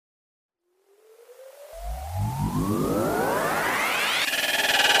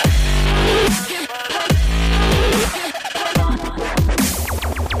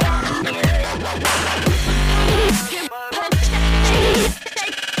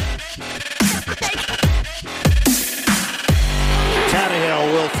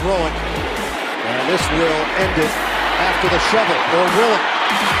will end it after the shovel, or will it?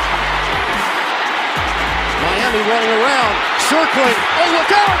 Miami running around, circling. Oh,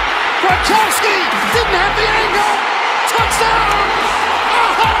 look out! Gronkowski didn't have the angle. Touchdown!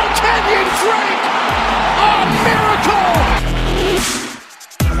 Oh, Kenyon Drake! A miracle!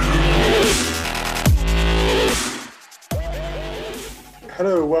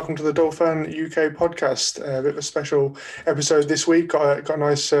 Hello, welcome to the Dolphin UK podcast. A bit of a special episode this week. Got a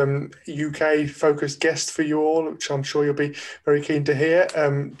nice UK focused guest for you all, which I'm sure you'll be very keen to hear.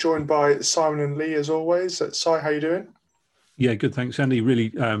 Joined by Simon and Lee as always. Si, how you doing? Yeah, good, thanks, Andy.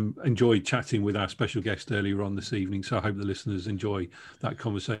 Really enjoyed chatting with our special guest earlier on this evening, so I hope the listeners enjoy that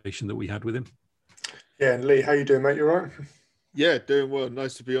conversation that we had with him. Yeah, and Lee, how you doing, mate? You all right? Yeah, doing well.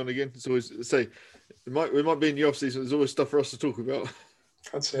 Nice to be on again. It's always we might be in the off season. There's always stuff for us to talk about.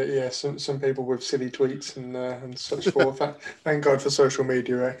 That's it. Yeah, some people with silly tweets and such forth. Thank God for social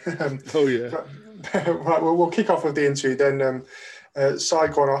media. Eh? Oh yeah. Right. Well, we'll kick off with the interview then. Si,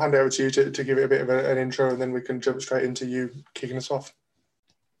 go on, I'll hand it over to you to give it a bit of an intro, and then we can jump straight into you kicking us off.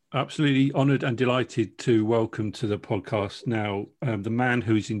 Absolutely honoured and delighted to welcome to the podcast now the man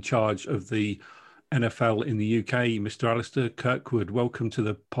who's in charge of the NFL in the UK, Mr. Alistair Kirkwood. Welcome to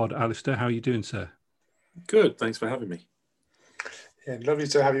the pod, Alistair. How are you doing, sir? Good. Thanks for having me. Yeah, lovely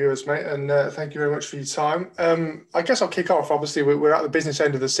to have you with us, mate, and thank you very much for your time. I guess I'll kick off. Obviously, we're at the business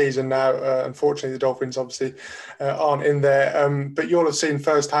end of the season now. Unfortunately, the Dolphins obviously aren't in there, but you'll have seen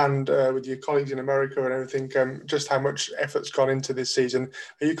firsthand with your colleagues in America and everything just how much effort's gone into this season.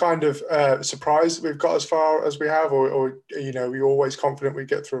 Are you kind of surprised we've got as far as we have, or you know, you're always confident we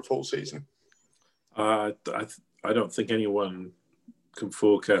get through a full season? I don't think anyone can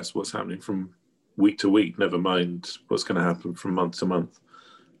forecast what's happening from week to week, never mind what's going to happen from month to month.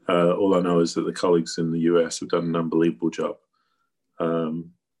 All I know is that the colleagues in the US have done an unbelievable job.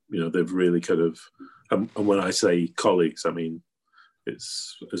 They've really kind of, and when I say colleagues, I mean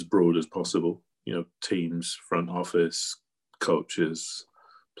it's as broad as possible. You know, teams, front office, coaches,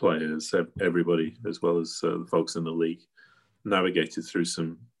 players, everybody, as well as the folks in the league, navigated through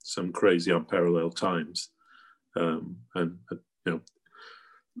some crazy, unparalleled times,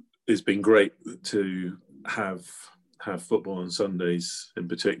 it's been great to have football on Sundays in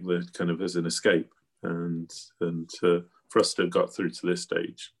particular, kind of as an escape, and for us to have got through to this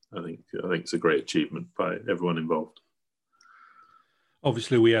stage, I think it's a great achievement by everyone involved.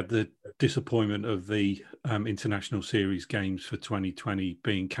 Obviously, we had the disappointment of the international series games for 2020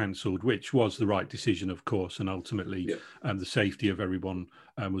 being cancelled, which was the right decision, of course, and ultimately the safety of everyone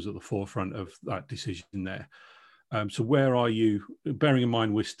was at the forefront of that decision there. So where are you, bearing in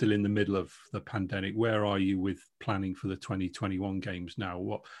mind we're still in the middle of the pandemic, where are you with planning for the 2021 games now?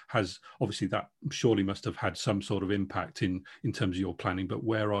 What has, obviously that surely must have had some sort of impact in terms of your planning, but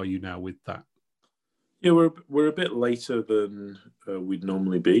where are you now with that? Yeah, we're a bit later than we'd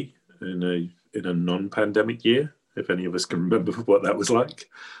normally be in a non-pandemic year, if any of us can remember what that was like.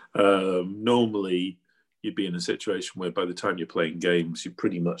 Normally, you'd be in a situation where by the time you're playing games, you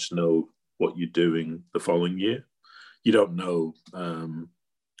pretty much know what you're doing the following year. You don't know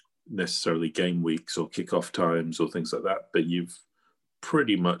necessarily game weeks or kickoff times or things like that, but you've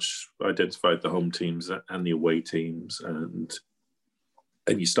pretty much identified the home teams and the away teams, and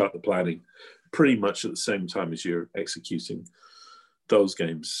you start the planning pretty much at the same time as you're executing those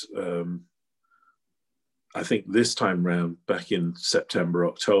games. I think this time round, back in September,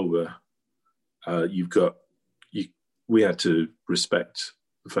 October, we had to respect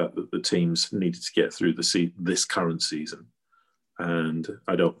the fact that the teams needed to get through this current season, and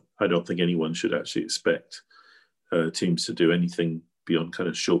I don't think anyone should actually expect teams to do anything beyond kind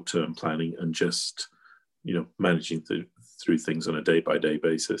of short-term planning and just managing through things on a day-by-day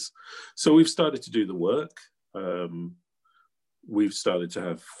basis. So we've started to do the work. We've started to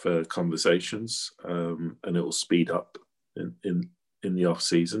have conversations, and it will speed up in the off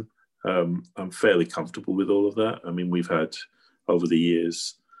season. I'm fairly comfortable with all of that. I mean, we've had over the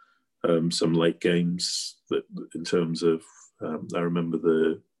years some late games that, in terms of, I remember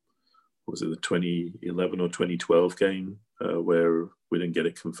the 2011 or 2012 game where we didn't get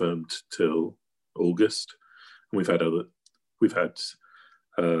it confirmed till August. And we've had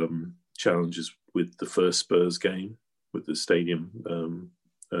challenges with the first Spurs game, with the stadium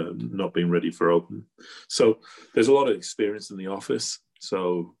not being ready for open. So there's a lot of experience in the office.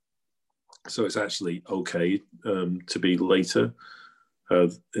 So it's actually okay to be later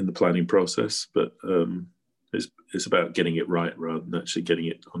in the planning process, but it's about getting it right rather than actually getting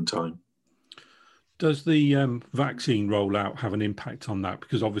it on time. Does the vaccine rollout have an impact on that?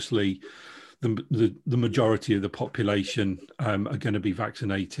 Because obviously the majority of the population are going to be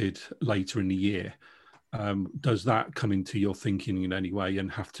vaccinated later in the year. Does that come into your thinking in any way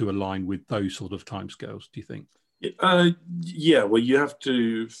and have to align with those sort of timescales, do you think? Yeah, well, you have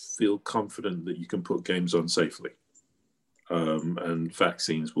to feel confident that you can put games on safely. And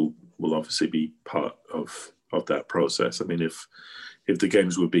vaccines will obviously be part of that process. I mean, if the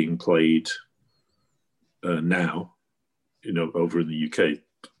games were being played now, over in the UK,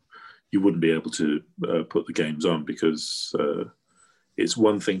 you wouldn't be able to put the games on because it's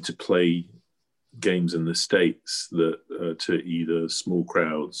one thing to play games in the States that to either small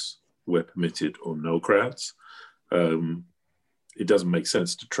crowds where permitted or no crowds. It doesn't make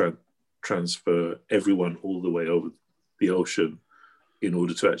sense to transfer everyone all the way over the ocean in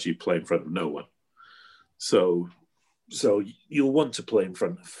order to actually play in front of no one. So you'll want to play in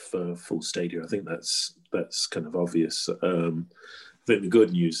front of full stadium. I think that's kind of obvious. I think the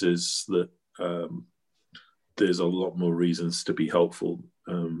good news is that there's a lot more reasons to be hopeful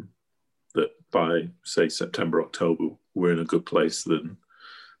that by, say, September, October, we're in a good place than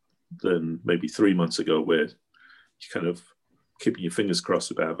maybe 3 months ago, where you kind of keeping your fingers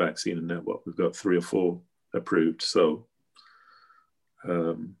crossed about a vaccine, and now we've got 3 or 4 approved. So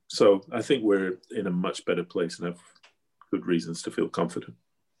I think we're in a much better place and have good reasons to feel confident.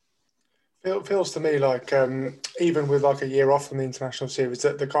 It feels to me like even with like a year off from the international series,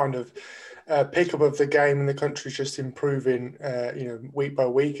 that the kind of pickup of the game in the country is just improving, week by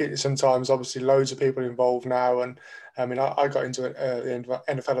week. Sometimes, obviously, loads of people involved now, and I mean, I got into the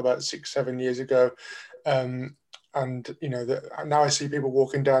NFL about 6-7 years ago, and now I see people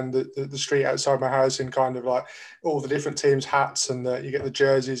walking down the street outside my house in kind of like all the different teams' hats, and you get the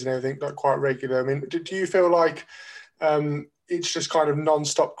jerseys and everything, like quite regular. I mean, do you feel like it's just kind of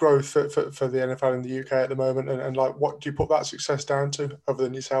non-stop growth for the NFL in the UK at the moment, and like, what do you put that success down to, other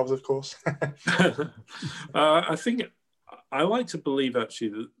than yourselves, of course? I think I like to believe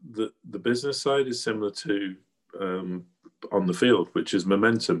actually that the business side is similar to on the field, which is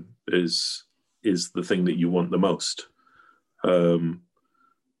momentum is the thing that you want the most. When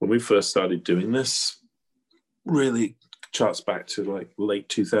we first started doing this, really charts back to like late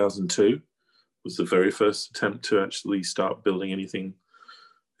 2002. Was the very first attempt to actually start building anything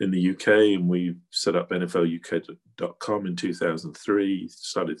in the UK, and we set up NFLUK.com in 2003,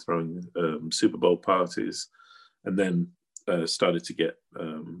 started throwing Super Bowl parties, and then started to get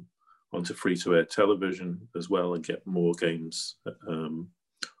onto free-to-air television as well and get more games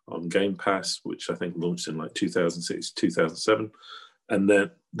on Game Pass, which I think launched in like 2006, 2007. And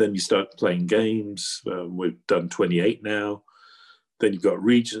then you start playing games. We've done 28 now. Then you've got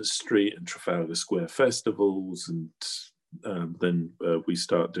Regent Street and Trafalgar Square festivals, and then we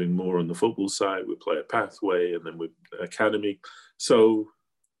start doing more on the football side. We play a Pathway, and then with Academy. So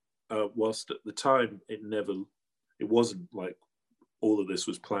whilst at the time it wasn't like all of this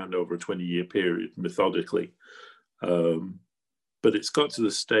was planned over a 20-year period methodically, but it's got to the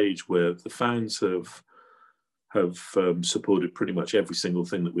stage where the fans have supported pretty much every single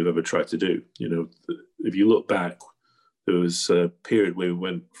thing that we've ever tried to do. If you look back, there was a period where we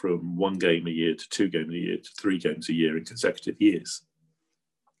went from 1 game a year to 2 games a year to 3 games a year in consecutive years.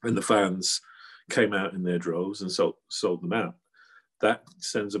 And the fans came out in their droves and sold them out. That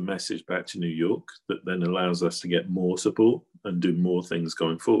sends a message back to New York that then allows us to get more support and do more things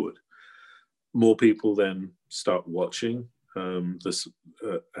going forward. More people then start watching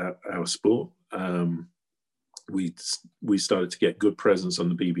our sport. We started to get good presence on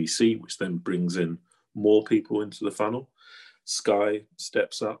the BBC, which then brings in more people into the funnel. Sky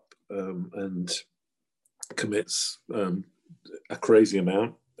steps up and commits a crazy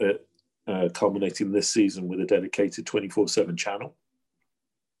amount, culminating this season with a dedicated 24/7 channel.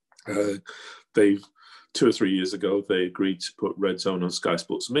 They've 2 or 3 years ago, they agreed to put Red Zone on Sky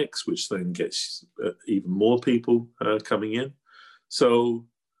Sports Mix, which then gets even more people coming in. So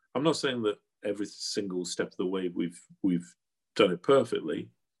I'm not saying that every single step of the way we've done it perfectly,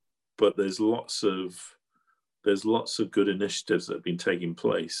 but there's lots of good initiatives that have been taking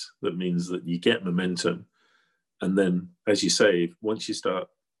place. That means that you get momentum, and then, as you say, once you start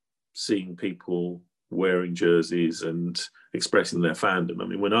seeing people wearing jerseys and expressing their fandom. I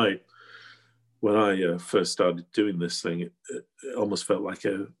mean, when I first started doing this thing, it almost felt like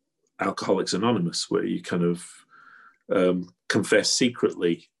Alcoholics Anonymous, where you kind of confess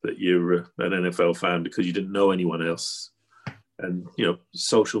secretly that you're an NFL fan because you didn't know anyone else. And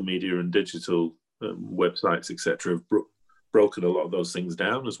social media and digital websites, etc., have broken a lot of those things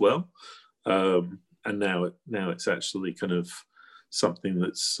down as well. And now it's actually kind of something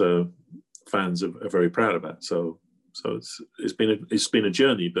that's fans are very proud about. So it's been a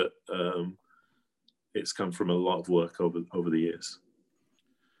journey, but it's come from a lot of work over the years.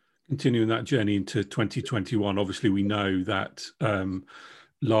 Continuing that journey into 2021, obviously we know that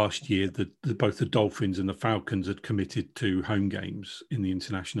last year both the Dolphins and the Falcons had committed to home games in the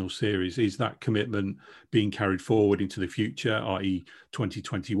international series. Is that commitment being carried forward into the future, i.e.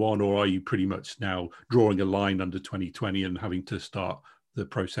 2021, or are you pretty much now drawing a line under 2020 and having to start the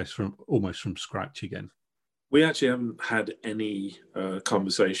process almost from scratch again? We actually haven't had any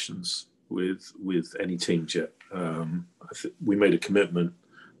conversations with any teams yet. We made a commitment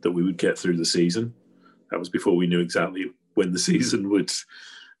that we would get through the season. That was before we knew exactly when the season would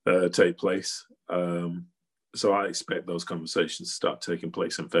take place. So I expect those conversations to start taking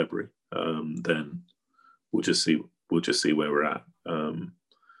place in February. Then we'll just see where we're at.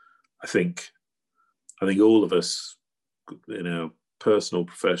 I think all of us, in our personal,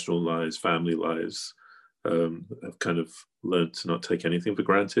 professional lives, family lives, have kind of learned to not take anything for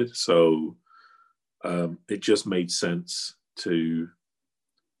granted. So it just made sense to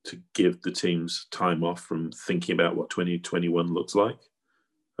give the teams time off from thinking about what 2021 looks like.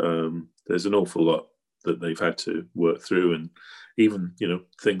 There's an awful lot that they've had to work through, and even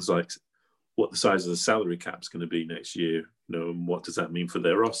things like what the size of the salary cap is going to be next year, and what does that mean for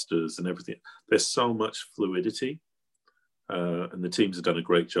their rosters and everything. There's so much fluidity, and the teams have done a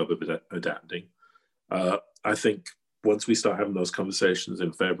great job of adapting. I think once we start having those conversations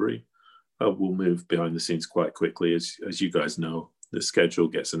in February, we'll move behind the scenes quite quickly. As you guys know, the schedule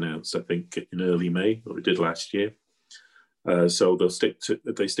gets announced, I think, in early May, or it did last year. So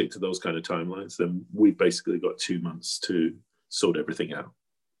if they stick to those kind of timelines, then we've basically got 2 months to sort everything out.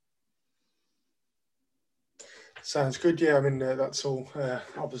 Sounds good. Yeah, I mean, that's all.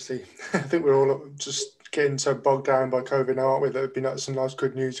 Obviously, I think we're all just getting so bogged down by COVID now, aren't we? That would be some nice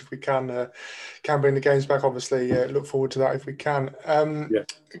good news if we can bring the games back. Obviously, look forward to that if we can. Yeah.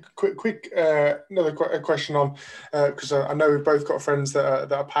 Quick, another question on, because I know we've both got friends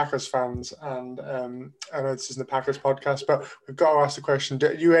that are Packers fans, and I know this isn't a Packers podcast, but we've got to ask the question: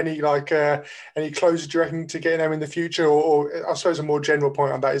 do you any closure, do you reckon, to getting them in the future, or I suppose a more general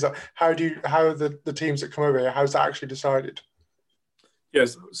point on that is that how are the teams that come over here? How's that actually decided?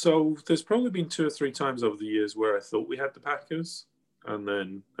 Yes, so there's probably been 2 or 3 times over the years where I thought we had the Packers, and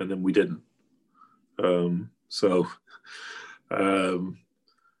then we didn't.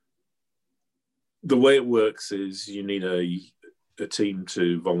 The way it works is you need a team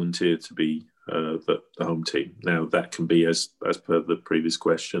to volunteer to be the home team. Now that can be, as per the previous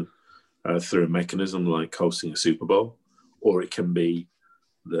question, through a mechanism like hosting a Super Bowl, or it can be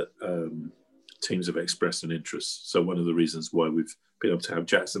that teams have expressed an interest. So one of the reasons why we've been able to have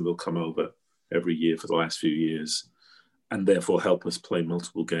Jacksonville come over every year for the last few years, and therefore help us play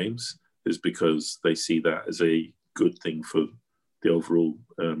multiple games, is because they see that as a good thing for the overall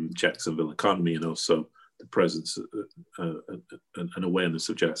Jacksonville economy, and also the presence and awareness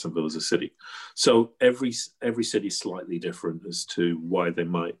of Jacksonville as a city. So every city is slightly different as to why they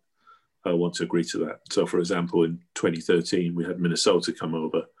might want to agree to that. So, for example, in 2013, we had Minnesota come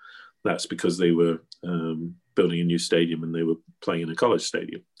over. That's because they were building a new stadium and they were playing in a college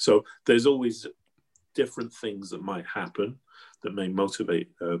stadium. So there's always different things that might happen that may motivate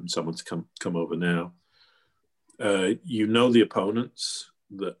someone to come over now. The opponents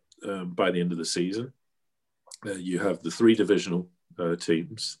that by the end of the season, you have the 3 divisional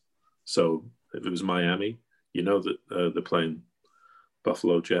teams. So if it was Miami, that they're playing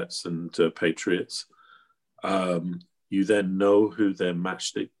Buffalo Jets and Patriots. You then know who they're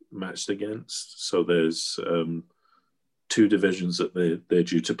matched against. So there's 2 divisions that they're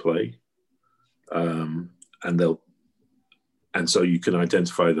due to play, and so you can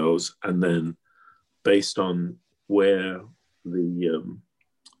identify those, and then based on where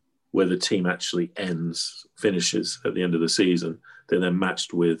the team actually finishes at the end of the season, they're then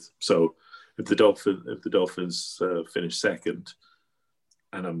matched with. So if the Dolphins finish second,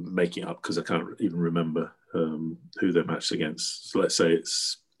 and I'm making it up because I can't even remember who they're matched against. So let's say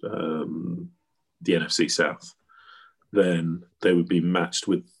it's the NFC South, then they would be matched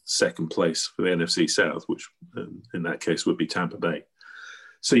with second place for the NFC South, which in that case would be Tampa Bay.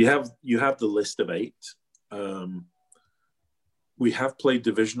 So you have the list of 8. We have played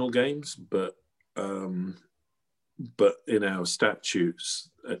divisional games, but in our statutes,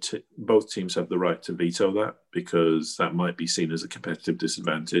 both teams have the right to veto that, because that might be seen as a competitive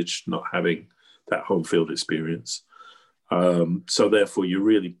disadvantage, not having that home field experience. So therefore, you're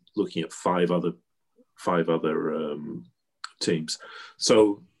really looking at five other teams.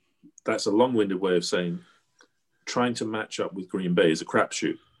 So that's a long-winded way of saying trying to match up with Green Bay is a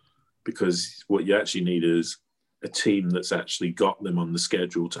crapshoot, because what you actually need is a team that's actually got them on the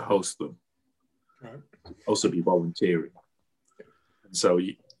schedule to host them. Right. Also be volunteering. And so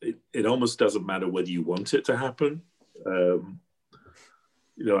it almost doesn't matter whether you want it to happen. There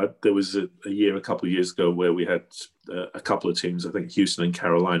was a couple of years ago, where we had a couple of teams, I think Houston and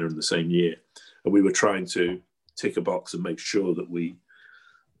Carolina in the same year, and we were trying to tick a box and make sure that we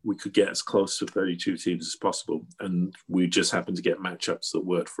could get as close to 32 teams as possible, and we just happened to get matchups that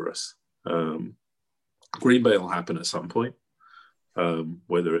worked for us. Green Bay will happen at some point,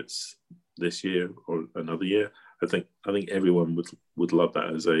 whether it's this year or another year. I think everyone would love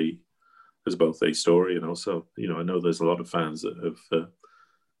that as both a story, and also, I know there's a lot of fans that have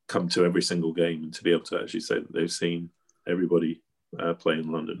come to every single game, and to be able to actually say that they've seen everybody play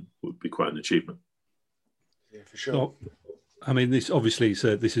in London would be quite an achievement. Yeah, for sure. So, I mean, this obviously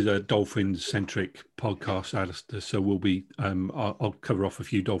this is a Dolphins-centric podcast, Alistair. So we'll be. I'll cover off a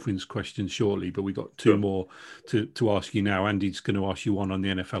few Dolphins questions shortly, but we've got two more to ask you now. Andy's going to ask you one on the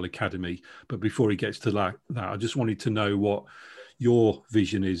NFL Academy, but before he gets to that, I just wanted to know what your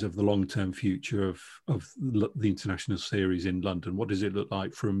vision is of the long-term future of the international series in London. What does it look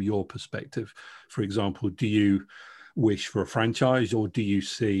like from your perspective? For example, do you wish for a franchise, or do you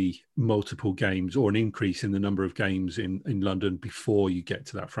see multiple games or an increase in the number of games in London before you get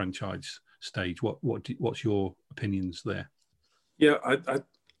to that franchise stage? What's your opinions there? Yeah, I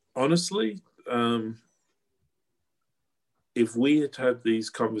honestly, if we had these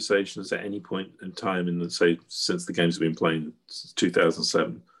conversations at any point in time in since the games have been playing since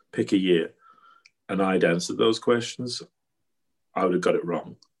 2007, pick a year, and I'd answered those questions, I would have got it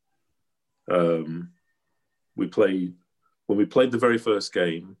wrong. When we played the very first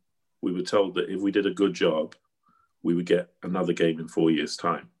game, we were told that if we did a good job, we would get another game in 4 years'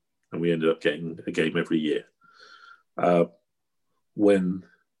 time. And we ended up getting a game every year. When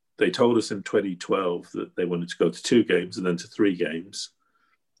they told us in 2012 that they wanted to go to 2 games and then to 3 games,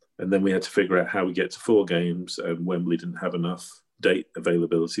 and then we had to figure out how we get to 4 games, and Wembley didn't have enough date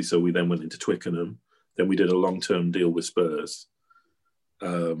availability, so we then went into Twickenham. Then we did a long-term deal with Spurs,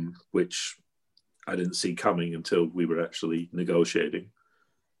 which I didn't see coming until we were actually negotiating.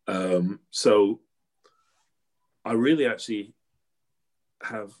 So I really actually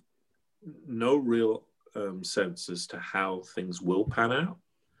have no real sense as to how things will pan out.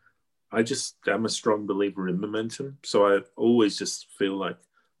 I'm a strong believer in momentum. So I always just feel like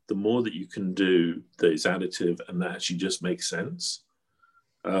the more that you can do that is additive and that actually just makes sense,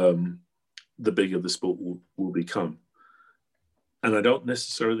 the bigger the sport will become. And I don't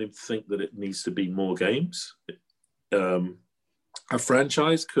necessarily think that it needs to be more games. A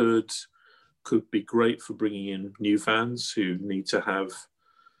franchise could be great for bringing in new fans who need to have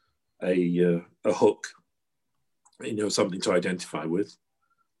a hook, something to identify with.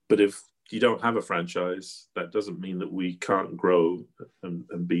 But if you don't have a franchise, that doesn't mean that we can't grow and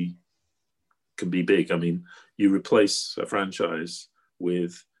can be big. I mean, you replace a franchise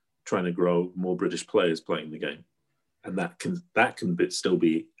with trying to grow more British players playing the game. And that can still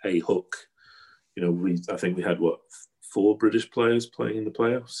be a hook. I think we had 4 British players playing in the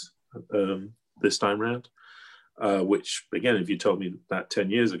playoffs this time round. Which again, if you told me that 10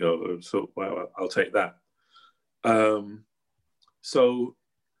 years ago, I would thought, wow, I'll take that. So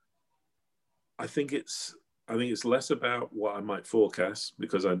I think it's less about what I might forecast,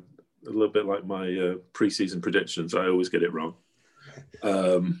 because I'm a little bit like my preseason predictions. I always get it wrong.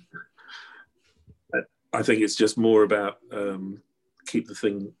 I think it's just more about keep the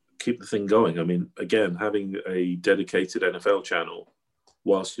thing going. I mean, again, having a dedicated NFL channel,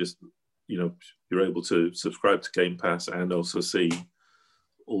 whilst just you're able to subscribe to Game Pass and also see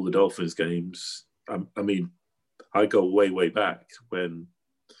all the Dolphins games. I mean, I go way back when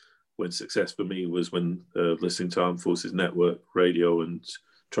success for me was when listening to Armed Forces Network radio and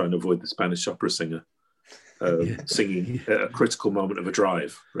trying to avoid the Spanish opera singer. Singing at a critical moment of a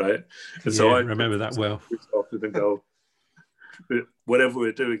drive, right? And so I remember that well. And go, whatever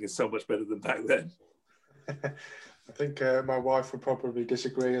we're doing is so much better than back then. I think my wife would probably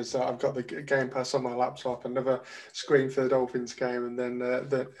disagree, as I've got the Game Pass on my laptop, another screen for the Dolphins game, and then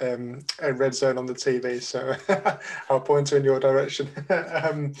the Red Zone on the TV. So I'll point her in your direction.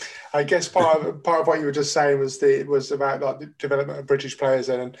 I guess part of what you were just saying was about like the development of British players.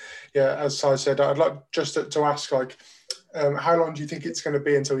 And yeah, as I said, I'd like just to ask, like, how long do you think it's going to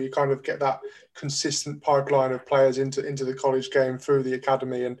be until you kind of get that consistent pipeline of players into the college game through the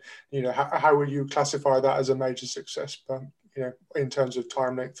academy? And how will you classify that as a major success, in terms of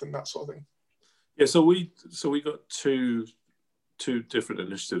time length and that sort of thing? Yeah, so we got two different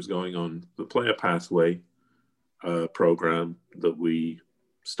initiatives going on. The Player Pathway program that we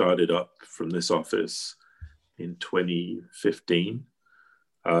started up from this office in 2015,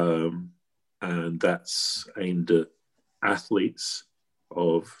 and that's aimed at athletes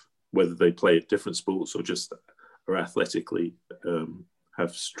of whether they play at different sports or just are athletically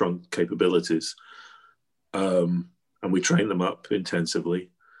have strong capabilities. And we train them up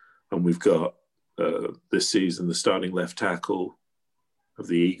intensively. And we've got this season the starting left tackle of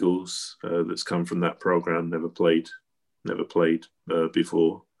the Eagles that's come from that program, never played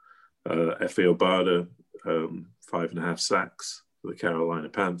before. Efe Obada, 5.5 sacks for the Carolina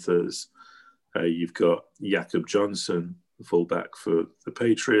Panthers. You've got Jakob Johnson, the fullback for the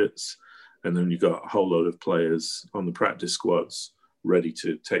Patriots. And then you've got a whole load of players on the practice squads ready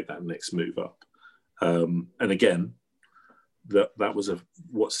to take that next move up. And again, that was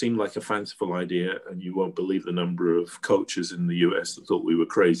what seemed like a fanciful idea, and you won't believe the number of coaches in the US that thought we were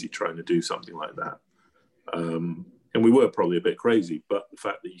crazy trying to do something like that. And we were probably a bit crazy, but the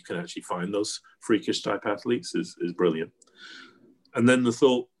fact that you can actually find those freakish type athletes is brilliant. And then the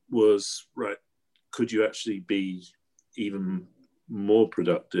thought was, right, could you actually be even more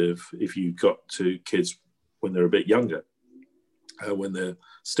productive if you got to kids when they're a bit younger, when they're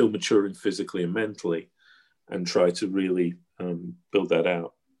still maturing physically and mentally, and try to really build that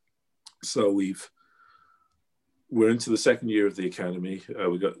out. So we're into the second year of the academy.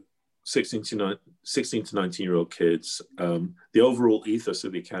 We've got 16 to 19-year-old kids. The overall ethos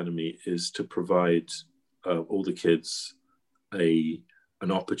of the academy is to provide all the kids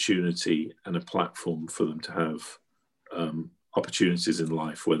an opportunity and a platform for them to have opportunities in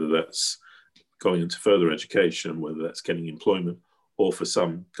life, whether that's going into further education, whether that's getting employment, or for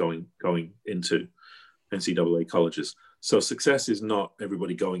some going into NCAA colleges. So success is not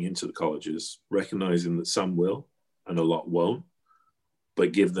everybody going into the colleges, recognizing that some will and a lot won't,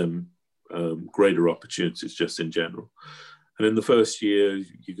 but give them greater opportunities just in general. And in the first year,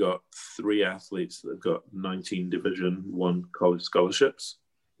 you got 3 athletes that have got 19 Division I college scholarships,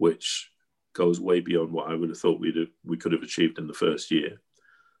 which goes way beyond what I would have thought we could have achieved in the first year.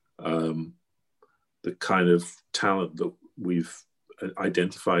 The kind of talent that we've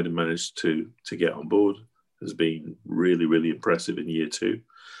identified and managed to get on board has been really, really impressive in year 2.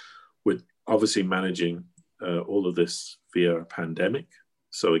 We're obviously managing all of this via a pandemic.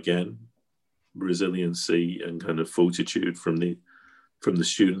 So again, resiliency and kind of fortitude from the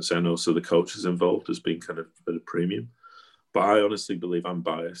students and also the coaches involved has been kind of at a premium. But I honestly believe, I'm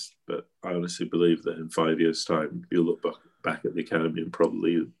biased, but I honestly believe that in 5 years' time, you'll look back at the academy and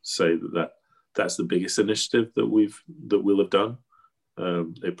probably say that's the biggest initiative that we'll have done.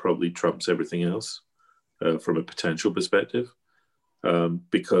 It probably trumps everything else from a potential perspective,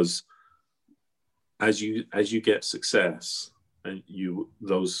 because as you get success, and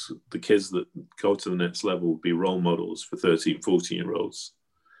the kids that go to the next level will be role models for 13, 14-year-olds.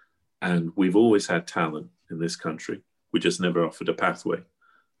 And we've always had talent in this country. We just never offered a pathway.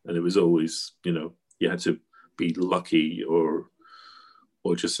 And it was always, you had to be lucky or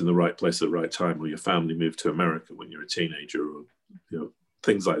just in the right place at the right time, or your family moved to America when you're a teenager, or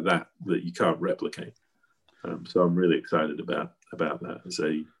things like that you can't replicate. So I'm really excited about that as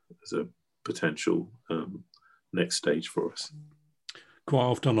a potential next stage for us. Quite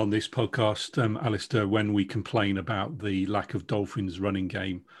often on this podcast, Alistair, when we complain about the lack of Dolphins running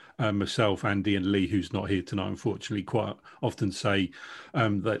game, myself, Andy and Lee, who's not here tonight, unfortunately, quite often say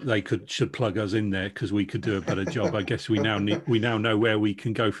that they should plug us in there because we could do a better job. I guess we now know where we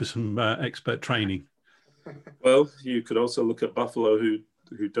can go for some expert training. Well, you could also look at Buffalo, who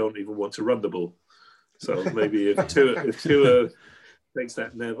don't even want to run the ball. So maybe if Tua takes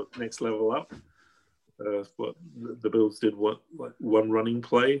that next level up. What the Bills did one running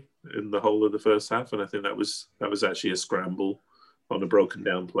play in the whole of the first half, and I think that was actually a scramble on a broken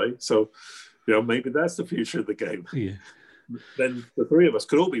down play. So, maybe that's the future of the game. Yeah. Then the 3 of us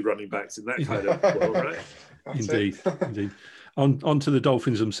could all be running backs in that kind of world, right? Indeed. On to the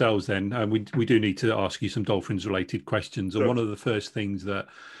Dolphins themselves then. We do need to ask you some Dolphins related questions. Sure. And one of the first things that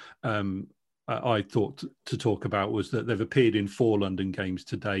I thought to talk about was that they've appeared in 4 London games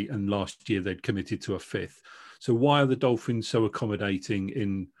to date, and last year they'd committed to a 5th. So why are the Dolphins so accommodating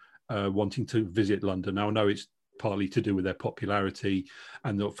in wanting to visit London? Now, I know it's partly to do with their popularity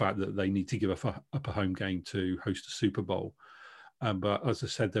and the fact that they need to give up a home game to host a Super Bowl. But as I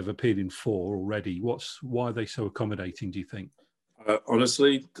said, they've appeared in 4 already. Why are they so accommodating, do you think?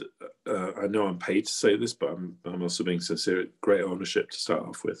 Honestly, I know I'm paid to say this, but I'm also being sincere. Great ownership to start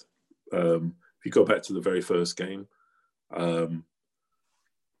off with. If you go back to the very first game,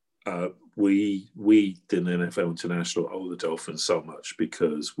 we did an NFL International owe the Dolphins so much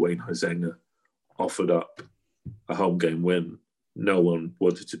because Wayne Huizenga offered up a home game win. No one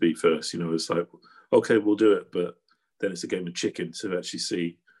wanted to be first. It's like, okay, we'll do it, but then it's a game of chicken to actually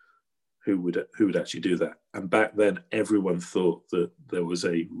see who would actually do that. And back then, everyone thought that there was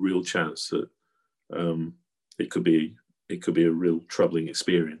a real chance that it could be a real troubling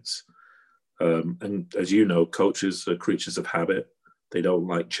experience. And as you know, coaches are creatures of habit. They don't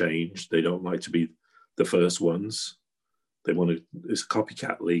like change. They don't like to be the first ones. It's a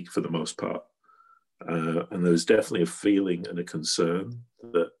copycat league for the most part. And there's definitely a feeling and a concern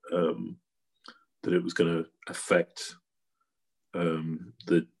that it was going to affect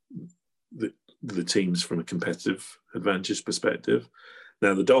the teams from a competitive advantage perspective.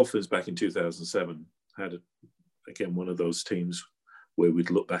 Now, the Dolphins back in 2007 had, again, one of those teams where we'd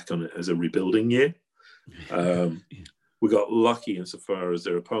look back on it as a rebuilding year. We got lucky insofar as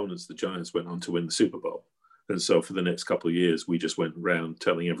their opponents, the Giants, went on to win the Super Bowl. And so for the next couple of years, we just went around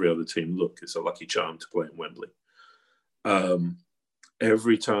telling every other team, look, it's a lucky charm to play in Wembley.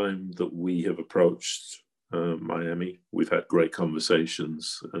 Every time that we have approached Miami, we've had great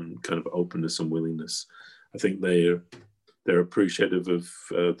conversations and kind of openness and willingness. I think they're appreciative of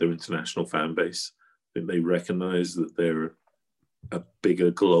their international fan base. I think they recognize that they're a bigger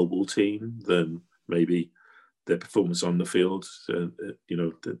global team than maybe their performance on the field, in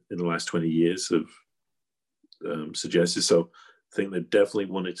the last 20 years have suggested. So I think they definitely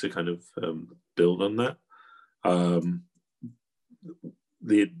wanted to kind of build on that.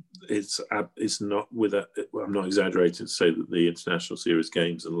 It's not with that. I'm not exaggerating to say that the international series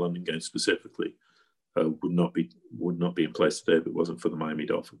games and the London games specifically would not be in place today if it wasn't for the Miami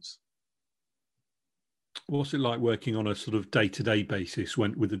Dolphins. What's it like working on a sort of day-to-day basis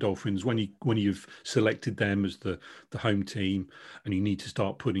with the Dolphins when you've selected them as the home team and you need to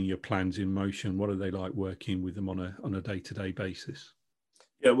start putting your plans in motion? What are they like working with them on a day-to-day basis?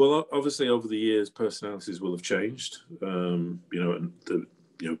 Yeah, well, obviously over the years, personalities will have changed. And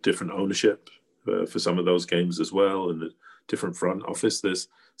different ownership for some of those games as well, and the different front office. There's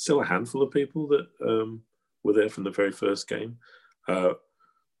still a handful of people that were there from the very first game.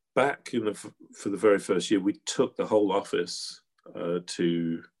 Back for the very first year, we took the whole office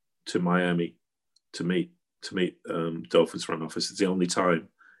to Miami to meet Dolphins front office. It's the only time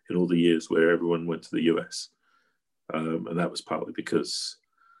in all the years where everyone went to the US, and that was partly because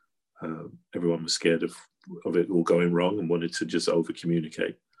everyone was scared of it all going wrong and wanted to just over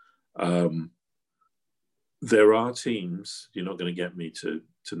communicate. There are teams, you're not going to get me to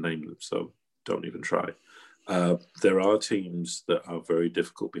name them, so don't even try. There are teams that are very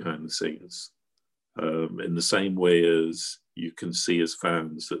difficult behind the scenes, in the same way as you can see as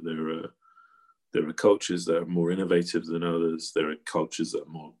fans that there are coaches that are more innovative than others. There are coaches that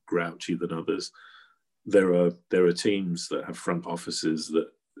are more grouchy than others. There are teams that have front offices that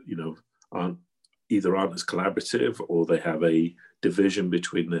aren't as collaborative, or they have a division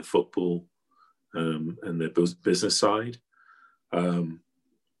between their football and their business side.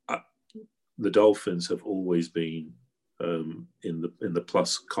 The Dolphins have always been in the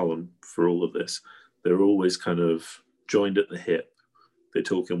plus column for all of this. They're always kind of joined at the hip. They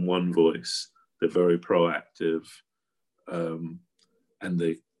talk in one voice. They're very proactive, and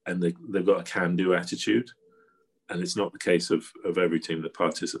they've got a can-do attitude. And it's not the case of every team that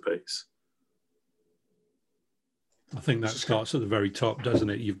participates. I think that starts at the very top, doesn't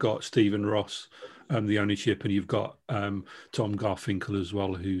it? You've got Stephen Ross, the ownership, and you've got Tom Garfinkel as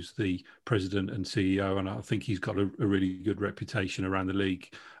well, who's the president and CEO, and I think he's got a really good reputation around the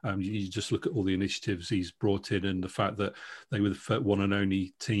league. You just look at all the initiatives he's brought in, and the fact that they were the one and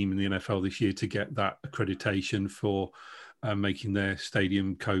only team in the NFL this year to get that accreditation for making their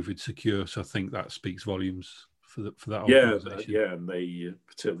stadium COVID secure. So I think that speaks volumes for that organization. Yeah, and they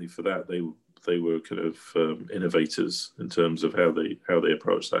particularly for that they were kind of innovators in terms of how they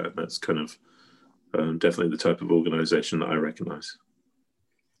approach that, and that's kind of definitely the type of organisation that I recognise.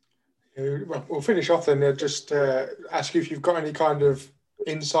 Well, we'll finish off then. Just ask you if you've got any kind of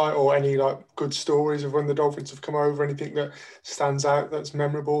insight or any good stories of when the Dolphins have come over. Anything that stands out that's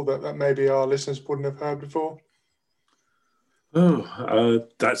memorable that maybe our listeners wouldn't have heard before. Oh,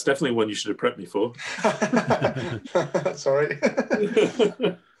 that's definitely one you should have prepped me for. Sorry.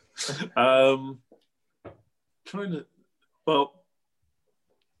 I'll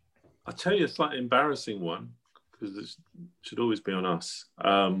tell you a slightly embarrassing one because it should always be on us.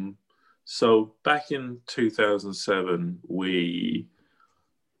 So back in 2007, we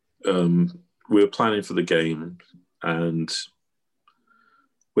were planning for the game, and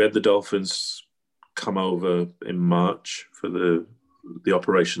we had the Dolphins come over in March for the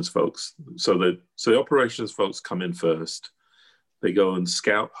operations folks. So the operations folks come in first. They go and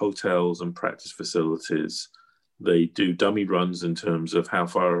scout hotels and practice facilities. They do dummy runs in terms of how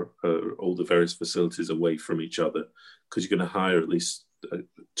far all the various facilities away from each other, because you're going to hire at least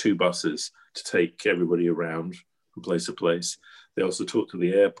 2 buses to take everybody around from place to place. They also talk to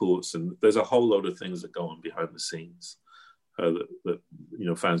the airports, and there's a whole load of things that go on behind the scenes that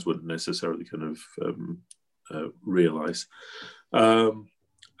fans wouldn't necessarily kind of realize. And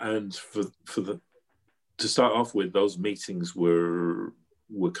to start off with, those meetings were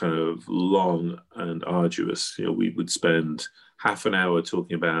kind of long and arduous. We would spend half an hour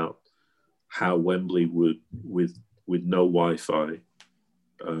talking about how Wembley would, with no Wi-Fi,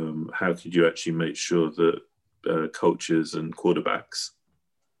 how could you actually make sure that coaches and quarterbacks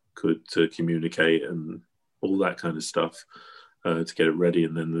could communicate and all that kind of stuff to get it ready.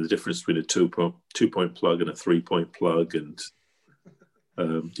 And then the difference between a two-point plug and a 3-point plug. And,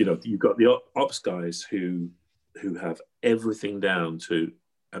 you've got the ops guys who have everything down to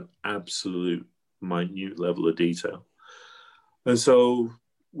an absolute minute level of detail. And so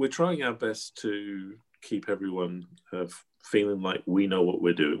we're trying our best to keep everyone feeling like we know what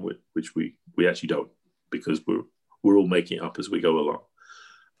we're doing, which we actually don't, because we're all making it up as we go along.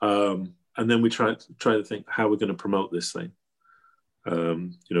 And then we try to think how we're going to promote this thing.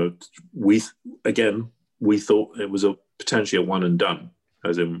 We thought it was potentially a one and done,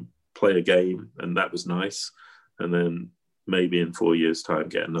 as in play a game, and that was nice. And then maybe in 4 years' time,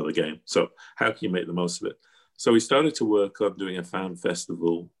 get another game. So how can you make the most of it? So we started to work on doing a fan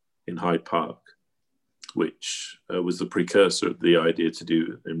festival in Hyde Park, which was the precursor of the idea to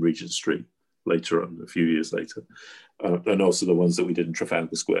do in Regent Street later on, a few years later, and also the ones that we did in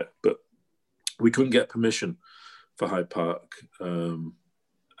Trafalgar Square. But we couldn't get permission for Hyde Park, and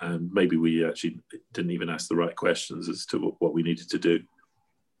maybe we actually didn't even ask the right questions as to what we needed to do.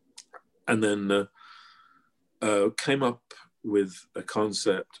 And then came up with a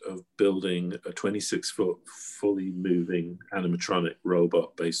concept of building a 26-foot fully moving animatronic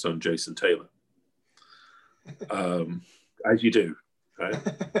robot based on Jason Taylor. As you do, right?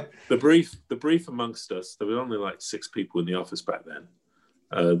 The brief amongst us, there were only like 6 people in the office back then.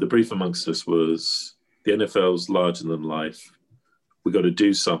 The brief amongst us was the NFL's larger than life. We got to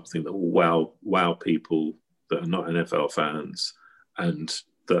do something that will wow people that are not NFL fans, and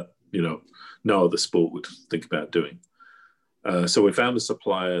that no other sport would think about doing. So we found a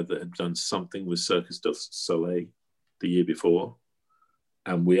supplier that had done something with Cirque du Soleil the year before,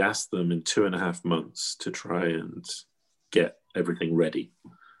 and we asked them in 2.5 months to try and get everything ready.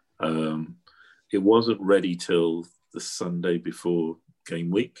 It wasn't ready till the Sunday before game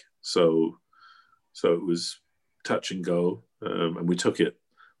week, so it was touch and go, and we took the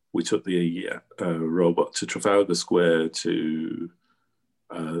robot to Trafalgar Square, to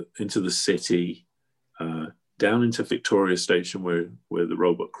into the city, down into Victoria Station where the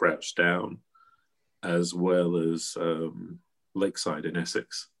robot crouched down, as well as Lakeside in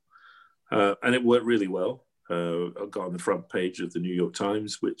Essex. And it worked really well. I got on the front page of the New York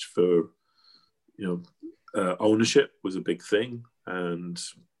Times, which for ownership was a big thing, and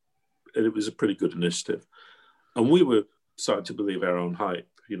it was a pretty good initiative. And we were starting to believe our own hype,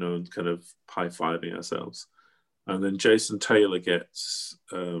 and kind of high-fiving ourselves. And then Jason Taylor gets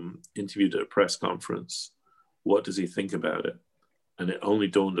interviewed at a press conference. What does he think about it? And it only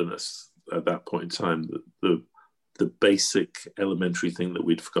dawned on us at that point in time that the basic elementary thing that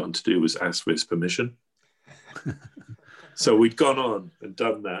we'd forgotten to do was ask for his permission. So we'd gone on and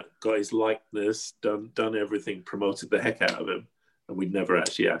done that, got his likeness, done everything, promoted the heck out of him, and we'd never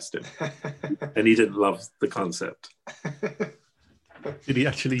actually asked him. And he didn't love the concept. Did he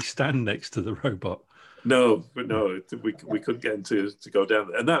actually stand next to the robot? No, we couldn't get him to go down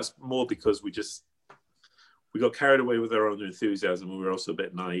there. And that's more because we got carried away with our own enthusiasm. We were also a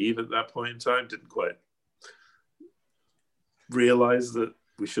bit naive at that point in time, didn't quite realize that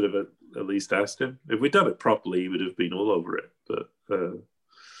we should have at least asked him. If we'd done it properly, he would have been all over it. But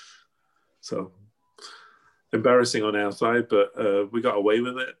so embarrassing on our side, but we got away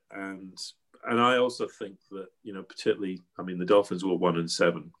with it. And I also think that, particularly, the Dolphins were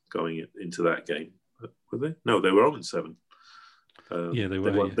 1-7 going into that game. Were they? No, they were 0-7. Yeah, they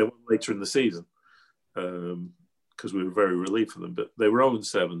were. They won later in the season because we were very relieved for them. But they were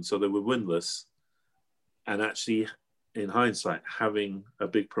 0-7, so they were winless. And actually, in hindsight, having a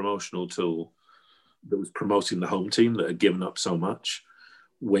big promotional tool that was promoting the home team that had given up so much,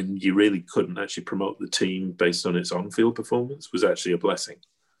 when you really couldn't actually promote the team based on its on-field performance, was actually a blessing.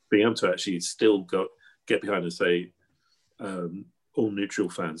 Being able to actually still get behind and say, all neutral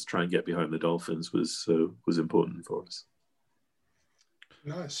fans try and get behind the Dolphins was important for us.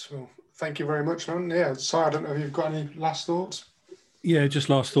 Nice. Well, thank you very much, man. Yeah, sorry, I don't know if you've got any last thoughts. Yeah, just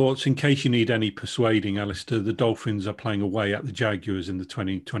last thoughts. In case you need any persuading, Alistair, the Dolphins are playing away at the Jaguars in the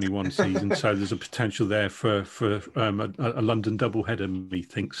 2021 season, so there's a potential there for a London doubleheader,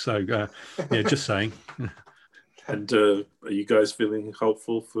 methinks. So, yeah, just saying. And are you guys feeling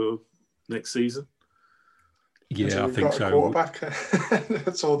hopeful for next season? Yeah, I think so. A quarterback.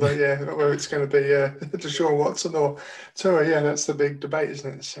 That's all that. Yeah, whether it's going to be Deshaun Watson or Tua. Yeah, that's the big debate,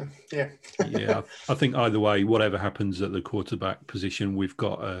 isn't it? So, yeah. Yeah, I think either way, whatever happens at the quarterback position, we've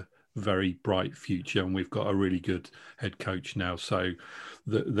got a very bright future and we've got a really good head coach now. So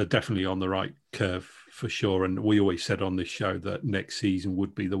they're definitely on the right curve for sure. And we always said on this show that next season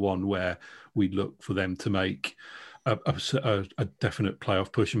would be the one where we look for them to make a definite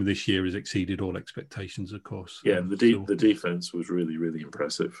playoff push. I mean, this year has exceeded all expectations, of course. Yeah, and the defense was really, really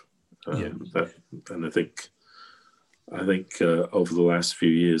impressive. And I think over the last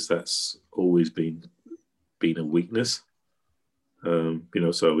few years, that's always been a weakness.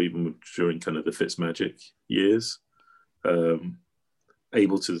 So even during kind of the Fitzmagic years,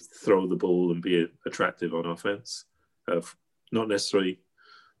 able to throw the ball and be attractive on offense, not necessarily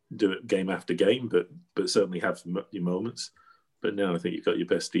do it game after game, but certainly have your moments. But now I think you've got your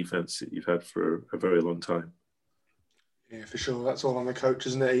best defense that you've had for a very long time. Yeah, for sure. That's all on the coach,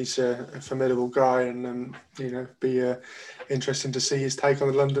 isn't it? He's a formidable guy, and be interesting to see his take on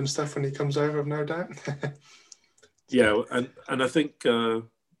the London stuff when he comes over. I've no doubt. Yeah, and I think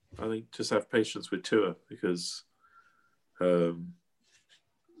just have patience with Tua because I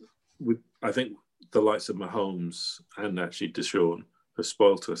think the likes of Mahomes and actually Deshaun have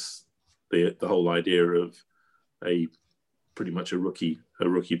spoilt us the whole idea of pretty much a rookie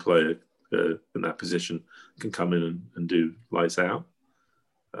player in that position can come in and do lights out.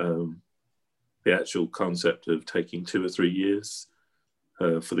 The actual concept of taking 2 or 3 years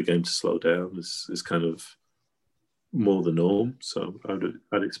for the game to slow down is kind of more the norm. So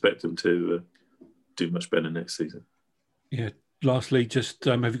I'd expect them to do much better next season. Yeah. Lastly, just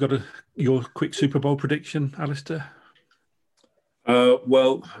have you got your quick Super Bowl prediction, Alistair?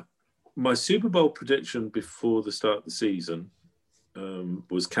 Well, my Super Bowl prediction before the start of the season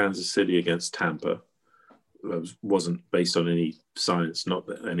was Kansas City against Tampa. It wasn't based on any science, not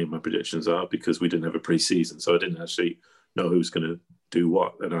that any of my predictions are, because we didn't have a preseason, so I didn't actually know who was going to do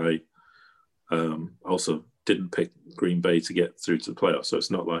what. And I also didn't pick Green Bay to get through to the playoffs, so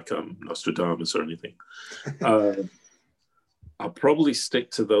it's not like I'm Nostradamus or anything. I'll probably stick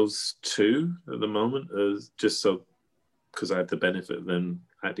to those two at the moment, just so because I have the benefit of them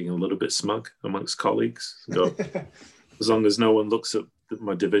acting a little bit smug amongst colleagues. So, as long as no one looks at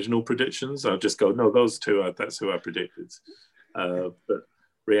my divisional predictions, I'll just go, no, those two, that's who I predicted. But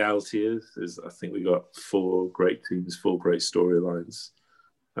reality is I think we got 4 great teams, 4 great storylines,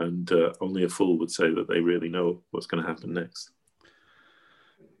 and only a fool would say that they really know what's going to happen next.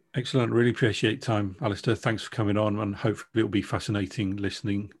 Excellent. Really appreciate time, Alistair. Thanks for coming on, and hopefully it'll be fascinating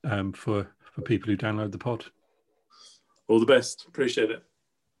listening for people who download the pod. All the best. Appreciate it.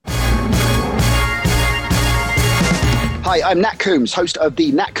 Hi, I'm Nat Coombs, host of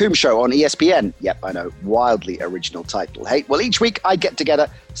The Nat Coombs Show on ESPN. Yep, I know, wildly original title. Hey, well, each week I get together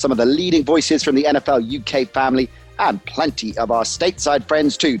some of the leading voices from the NFL UK family and plenty of our stateside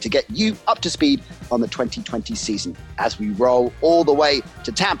friends too to get you up to speed on the 2020 season as we roll all the way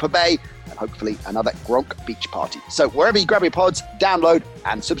to Tampa Bay and hopefully another Gronk beach party. So wherever you grab your pods, download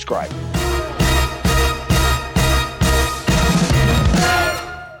and subscribe.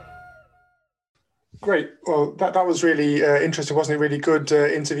 Great. Well, that was really interesting, wasn't it? Really good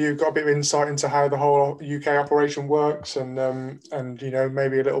interview. Got a bit of insight into how the whole UK operation works, and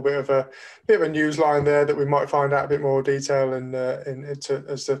maybe a little bit of a news line there that we might find out a bit more detail as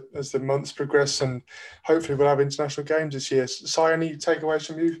the months progress, and hopefully we'll have international games this year. Si, any takeaways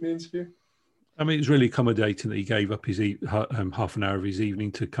from you from the interview? I mean, it's really accommodating that he gave up his half an hour of his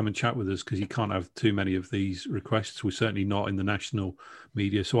evening to come and chat with us because you can't have too many of these requests. We're certainly not in the national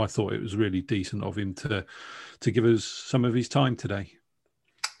media, so I thought it was really decent of him to give us some of his time today.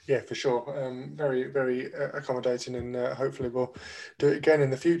 Yeah, for sure. Very, very accommodating, and hopefully we'll do it again in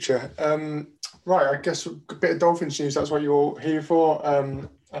the future. Right, I guess a bit of Dolphins news. That's what you're here for.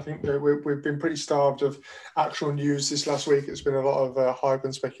 I think that we've been pretty starved of actual news this last week. It's been a lot of hype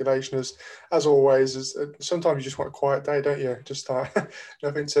and speculation, as always. Sometimes you just want a quiet day, don't you? Just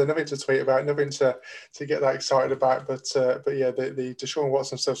nothing to tweet about, nothing to get that excited about. But yeah, the Deshaun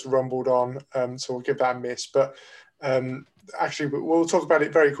Watson stuff's rumbled on, so we'll give that a miss. But actually, we'll talk about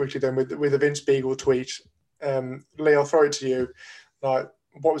it very quickly then with the Vince Beagle tweet. Lee, I'll throw it to you. Like,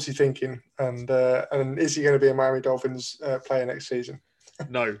 what was he thinking? And is he going to be a Miami Dolphins player next season?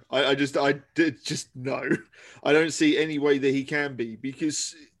 No, I did just no. I don't see any way that he can be,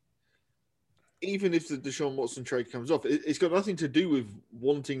 because even if the Deshaun Watson trade comes off, it's got nothing to do with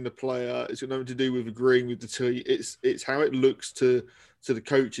wanting the player. It's got nothing to do with agreeing with the tweet. It's how it looks to the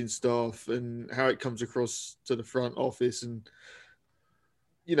coaching staff and how it comes across to the front office. And,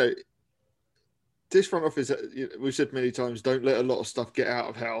 you know, this front office, we've said many times, don't let a lot of stuff get out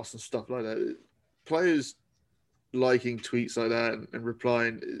of house and stuff like that. Players liking tweets like that and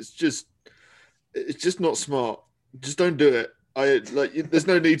replying, it's just not smart. Just don't do it. There's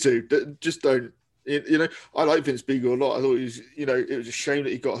no need to. Just don't. You know, I like Vince Biegel a lot. I thought he was, you know, it was a shame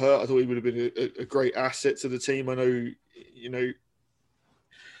that he got hurt. I thought he would have been a great asset to the team. I know, you know,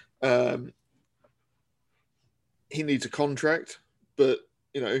 he needs a contract, but,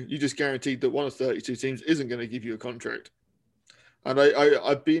 you know, you just guaranteed that one of 32 teams isn't going to give you a contract. And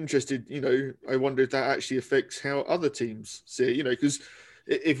I'd be interested, you know, I wonder if that actually affects how other teams see it, you know, because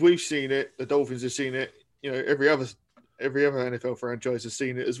if we've seen it, the Dolphins have seen it, you know, every other NFL franchise has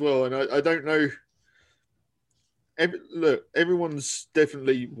seen it as well. And I don't know. Look, everyone's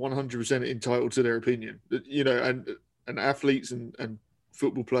definitely 100% entitled to their opinion, you know, and athletes and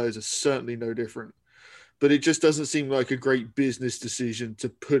football players are certainly no different. But it just doesn't seem like a great business decision to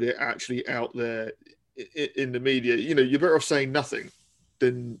put it actually out there in the media. You know, you're better off saying nothing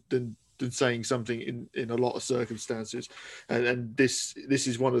than saying something in a lot of circumstances. And this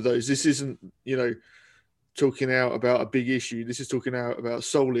is one of those. This isn't, you know, talking out about a big issue. This is talking out about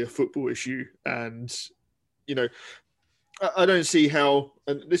solely a football issue. And, you know, I don't see how,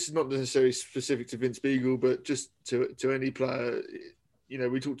 and this is not necessarily specific to Vince Biegel, but just to any player. You know,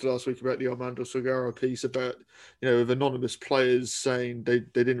 we talked last week about the Armando Salguero piece about, you know, of anonymous players saying they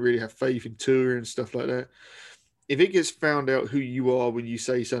didn't really have faith in Tua and stuff like that. If it gets found out who you are when you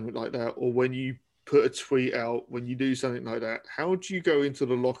say something like that, or when you put a tweet out, when you do something like that, how do you go into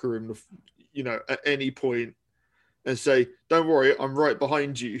the locker room, you know, at any point and say, don't worry, I'm right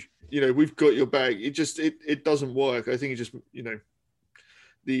behind you. You know, we've got your back. It doesn't work. I think it just, you know,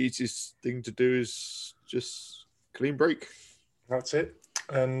 the easiest thing to do is just clean break. That's it.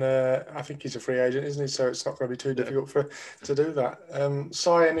 And I think he's a free agent, isn't he? So it's not going to be too difficult to do that. Si,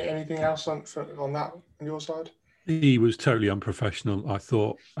 anything else on that on your side? He was totally unprofessional, I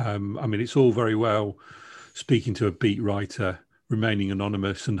thought. I mean, it's all very well speaking to a beat writer, remaining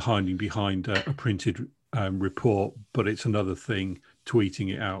anonymous and hiding behind a printed report, but it's another thing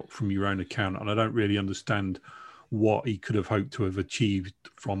tweeting it out from your own account. And I don't really understand what he could have hoped to have achieved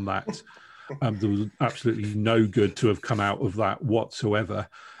from that. There was absolutely no good to have come out of that whatsoever,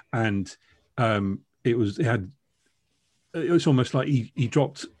 and it was almost like he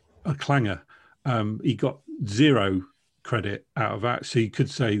dropped a clanger. He got zero credit out of that, so you could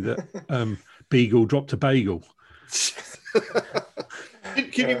say that Biegel dropped a bagel.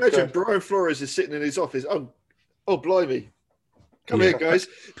 Can you imagine Brian Flores is sitting in his office? Oh, blimey! Come here, guys.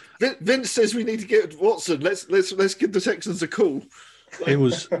 Vince says we need to get Watson. Let's give the Texans a call. It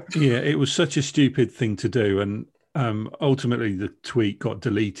was such a stupid thing to do, and ultimately the tweet got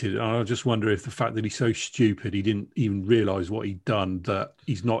deleted. And I just wonder if the fact that he's so stupid, he didn't even realise what he'd done, that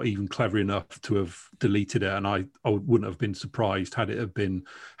he's not even clever enough to have deleted it. And I wouldn't have been surprised had he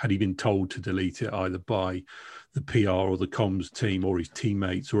been told to delete it either by the PR or the comms team or his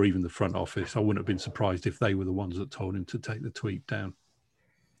teammates or even the front office. I wouldn't have been surprised if they were the ones that told him to take the tweet down.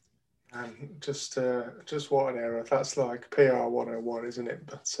 And just what an error. That's like PR 101, isn't it?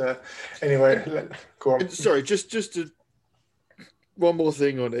 But anyway, go on. Sorry, just one more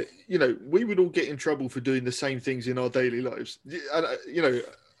thing on it. You know, we would all get in trouble for doing the same things in our daily lives. And, you know,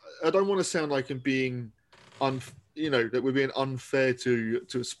 I don't want to sound like I'm being that we're being unfair to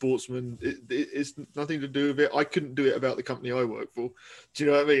a sportsman. It's nothing to do with it. I couldn't do it about the company I work for. Do you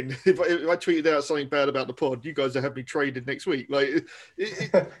know what I mean? If I tweeted out something bad about the pod, you guys will have me traded next week. Like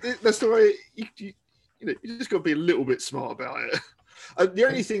that's the way. You just got to be a little bit smart about it. The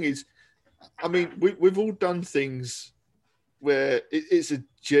only thing is, I mean, we've all done things where it's a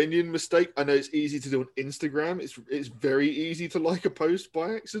genuine mistake. I know it's easy to do on Instagram. It's very easy to like a post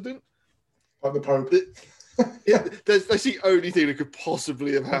by accident. Like the Pope. That's the only thing that could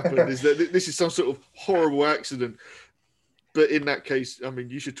possibly have happened, is that this is some sort of horrible accident. But in that case, I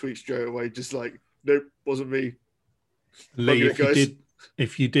mean, you should tweet straight away, just like, nope, wasn't me. Lee,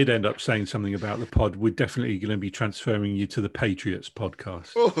 if you did end up saying something about the pod, we're definitely going to be transferring you to the Patriots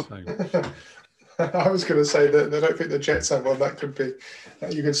podcast. Oh. So. I was going to say that I don't think the Jets have one. That could be.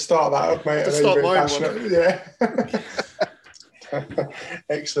 You could start that up, mate. Start my one. Yeah.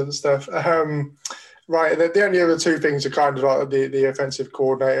 Excellent stuff. Right, the only other two things are kind of like the offensive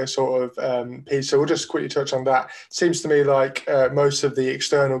coordinator sort of piece. So we'll just quickly touch on that. Seems to me like most of the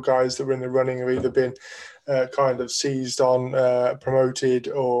external guys that were in the running have either been kind of seized on, promoted,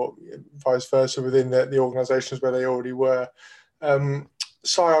 or vice versa within the organisations where they already were.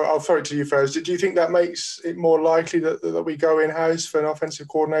 Si, I'll throw it to you first. Do you think that makes it more likely that we go in-house for an offensive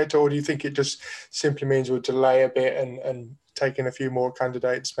coordinator, or do you think it just simply means we'll delay a bit and take in a few more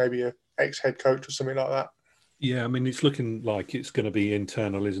candidates, maybe a ex-head coach or something like that? Yeah, I mean, it's looking like it's going to be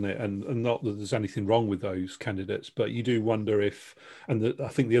internal, isn't it? And not that there's anything wrong with those candidates, but you do wonder if, I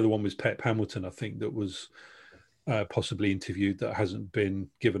think the other one was Pep Hamilton, I think, that was possibly interviewed that hasn't been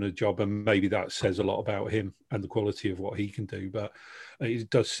given a job, and maybe that says a lot about him and the quality of what he can do. But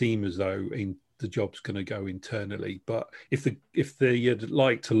it does seem as though the job's going to go internally. But if they had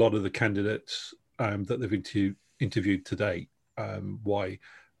liked a lot of the candidates that they've interviewed to date, why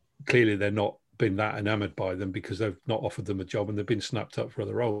clearly they're not been that enamoured by them, because they've not offered them a job and they've been snapped up for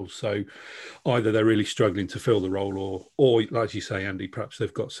other roles. So either they're really struggling to fill the role, or like you say, Andy, perhaps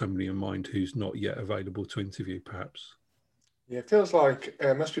they've got somebody in mind who's not yet available to interview, perhaps. Yeah, it feels like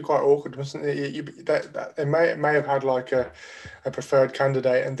it must be quite awkward, mustn't it? They may have had like a preferred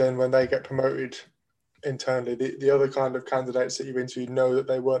candidate, and then when they get promoted internally, the other kind of candidates that you interviewed know that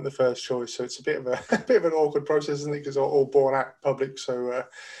they weren't the first choice. So it's a bit of an awkward process, isn't it? Because they're all born out public. So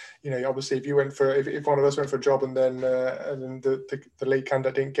obviously, if one of us went for a job and then the lead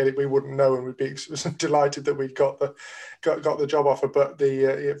candidate didn't get it, we wouldn't know, and we'd be delighted that we'd got the job offer. But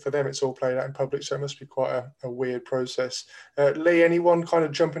for them, it's all played out in public, so it must be quite a weird process. Lee, anyone kind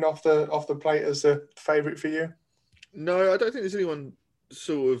of jumping off the plate as a favourite for you? No, I don't think there's anyone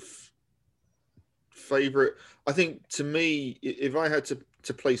sort of favourite. I think, to me, if I had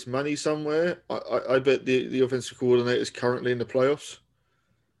to place money somewhere, I bet the offensive coordinator is currently in the playoffs.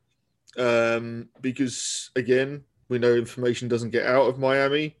 Because again, we know information doesn't get out of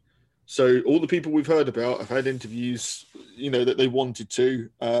Miami, so all the people we've heard about have had interviews, that they wanted to.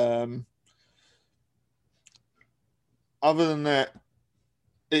 Other than that,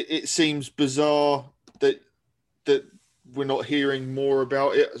 it seems bizarre that we're not hearing more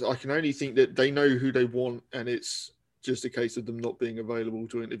about it. I can only think that they know who they want, and it's just a case of them not being available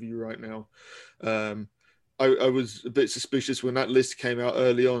to interview right now. I was a bit suspicious when that list came out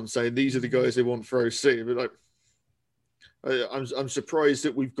early on, saying these are the guys they want for OC. But I'm surprised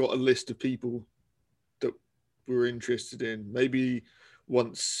that we've got a list of people that we're interested in. Maybe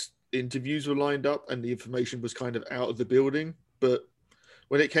once interviews were lined up and the information was kind of out of the building, but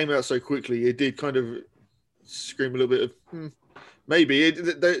when it came out so quickly, it did kind of scream a little bit of maybe.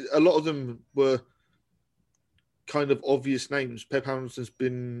 A lot of them were kind of obvious names. Pep Hamilton's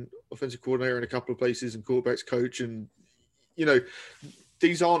been offensive coordinator in a couple of places and quarterbacks coach, and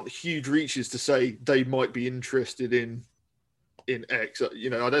these aren't huge reaches to say they might be interested in X. I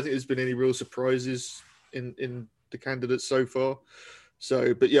don't think there's been any real surprises in the candidates so far.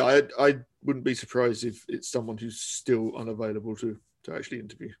 So, but yeah, I wouldn't be surprised if it's someone who's still unavailable to actually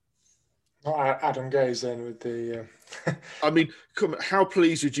interview. Not Adam Gase then with the. I mean, how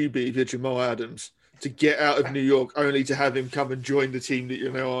pleased would you be if you're Jamal Adams to get out of New York only to have him come and join the team that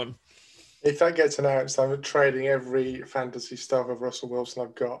you're now on? If that gets announced, I'm trading every fantasy stuff of Russell Wilson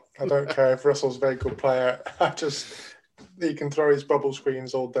I've got. I don't care if Russell's a very good player. He can throw his bubble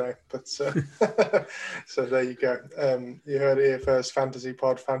screens all day. But so there you go. You heard it here first. Fantasy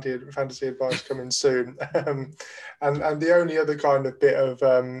pod, fantasy advice coming soon. And the only other kind of bit of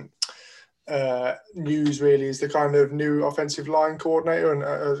news really is the kind of new offensive line coordinator and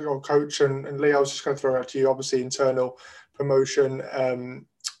or coach. And Lee, I was just going to throw it to you. Obviously, internal promotion.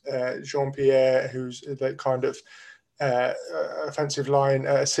 Jean-Pierre, who's the kind of offensive line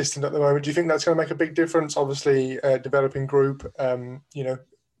assistant at the moment. Do you think that's going to make a big difference? Obviously, developing group,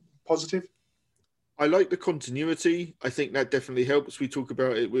 positive? I like the continuity. I think that definitely helps. We talk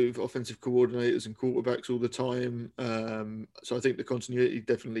about it with offensive coordinators and quarterbacks all the time. So I think the continuity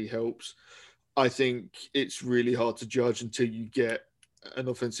definitely helps. I think it's really hard to judge until you get an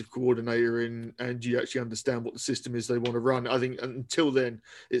offensive coordinator in and you actually understand what the system is they want to run. I think until then,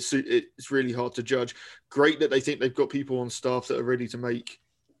 it's really hard to judge. Great that they think they've got people on staff that are ready to make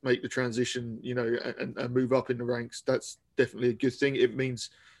the transition, and move up in the ranks. That's definitely a good thing. It means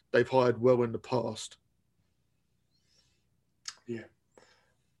they've hired well in the past. Yeah.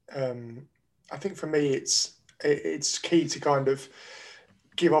 I think for me, it's key to kind of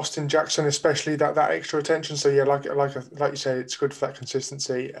give Austin Jackson especially that extra attention. So yeah, like you say, it's good for that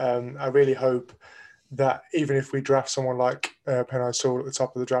consistency. I really hope that even if we draft someone like Penei Sewell at the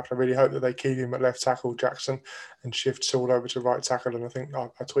top of the draft. I really hope that they keep him at left tackle, Jackson, and shift Sewell over to right tackle. And I think I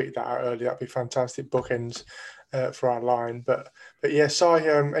tweeted that out earlier. That'd be fantastic bookends for our line. But yeah, Si,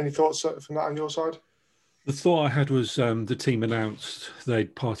 any thoughts from that on your side? The thought I had was the team announced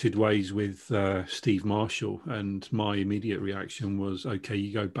they'd parted ways with Steve Marshall, and my immediate reaction was, okay,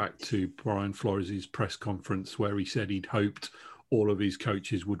 you go back to Brian Flores' press conference where he said he'd hoped all of his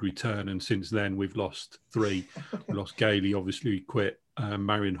coaches would return, and since then we've lost 3. We lost Gailey, obviously quit,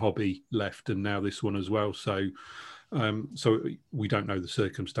 Marion Hobby left, and now this one as well. So we don't know the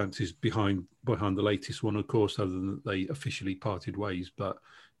circumstances behind the latest one, of course, other than that they officially parted ways, but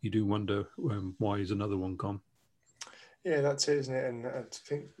you do wonder why is another one gone? Yeah, that's it, isn't it? And I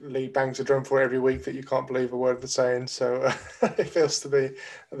think Lee bangs a drum for every week that you can't believe a word they're saying. So it feels to be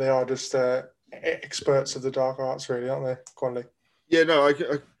they are just experts of the dark arts, really, aren't they, Quanley? Yeah, no,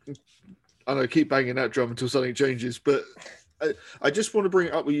 I keep banging that drum until something changes. But I just want to bring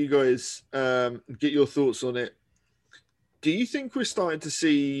it up with you guys, get your thoughts on it. Do you think we're starting to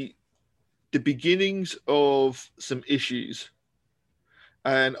see the beginnings of some issues?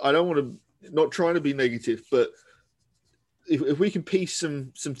 And I don't want to, not trying to be negative, but if we can piece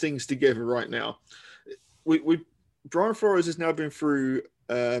some things together right now, Brian Flores has now been through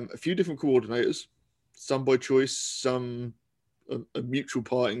a few different coordinators, some by choice, some mutual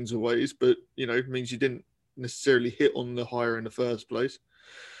partings of ways, but it means you didn't necessarily hit on the hire in the first place.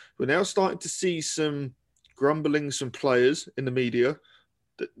 We're now starting to see some grumblings from players in the media,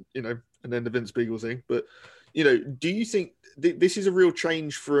 that and then the Vince Beagle thing, but. Do you think this is a real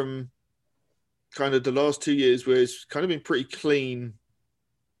change from kind of the last 2 years where it's kind of been pretty clean,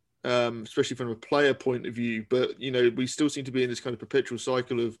 especially from a player point of view, but, we still seem to be in this kind of perpetual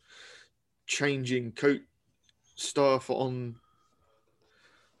cycle of changing coaches on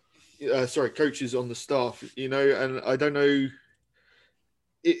the staff, and I don't know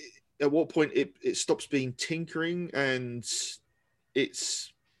at what point it stops being tinkering and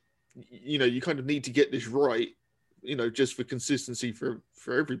it's, you kind of need to get this right, just for consistency for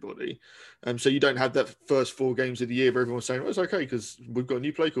everybody. So you don't have that first 4 games of the year where everyone's saying, well, it's okay because we've got a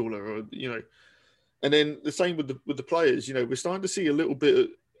new play caller, or, and then the same with the players. We're starting to see a little bit of,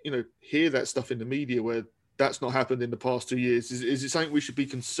 hear that stuff in the media where that's not happened in the past 2 years. Is it something we should be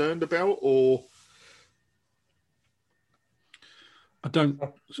concerned about, or? I don't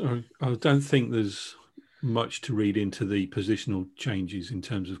think there's much to read into the positional changes in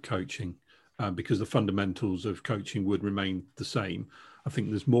terms of coaching, because the fundamentals of coaching would remain the same. I think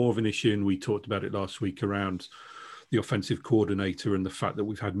there's more of an issue, and we talked about it last week, around the offensive coordinator and the fact that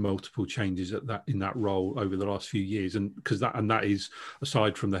we've had multiple changes in that role over the last few years, and that is,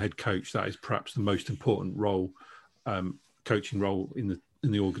 aside from the head coach, that is perhaps the most important role, coaching role in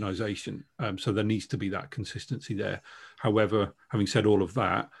the organisation. So there needs to be that consistency there. However, having said all of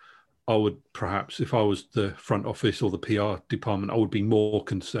that, I would perhaps, if I was the front office or the PR department, I would be more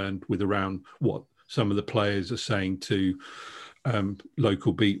concerned with around what some of the players are saying to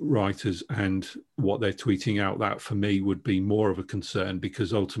local beat writers and what they're tweeting out. That for me would be more of a concern,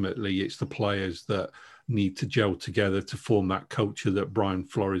 because ultimately it's the players that need to gel together to form that culture that Brian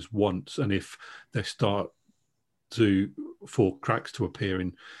Flores wants. And if they start for cracks to appear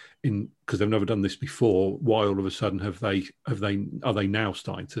in because they've never done this before, why all of a sudden are they now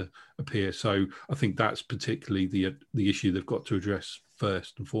starting to appear? So I think that's particularly the issue they've got to address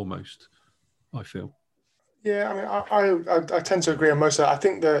first and foremost, I feel. Yeah, I mean, I tend to agree on most of that. I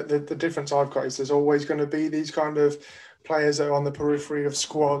think the difference I've got is there's always going to be these kind of players that are on the periphery of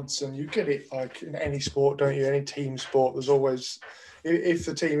squads, and you get it like in any sport, don't you? Any team sport, there's always, if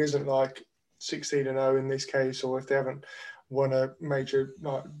the team isn't like 16-0 in this case, or if they haven't won a major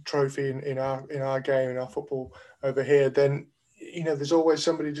trophy in our game, in our football over here, then there's always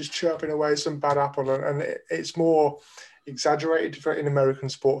somebody just chirping away some bad apple, and it's more exaggerated in American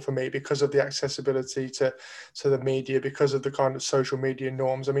sport for me because of the accessibility to the media, because of the kind of social media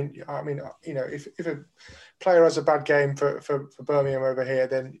norms. I mean, if a player has a bad game for Birmingham over here,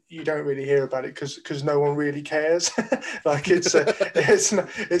 then you don't really hear about it because no one really cares. Like it's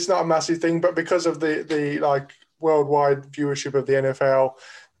not a massive thing, but because of the like worldwide viewership of the NFL,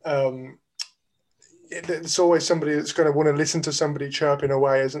 there's always somebody that's going to want to listen to somebody chirping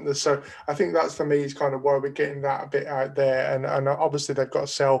away, isn't there? So I think that's, for me, is kind of why we're getting that a bit out there. And obviously they've got to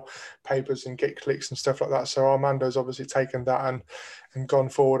sell papers and get clicks and stuff like that. So Armando's obviously taken that and gone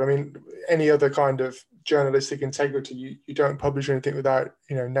forward. I mean, any other kind of journalistic integrity, you don't publish anything without,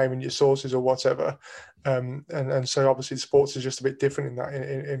 naming your sources or whatever. And so obviously sports is just a bit different in that,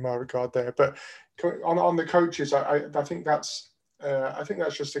 in my regard there. But on the coaches, I think that's I think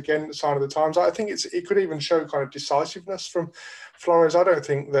that's just, again, a sign of the times. I think it could even show kind of decisiveness from Flores. I don't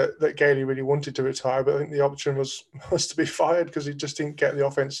think that Gailey really wanted to retire, but I think the option was to be fired because he just didn't get the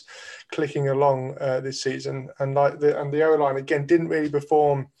offense clicking along this season. And the O-line, again, didn't really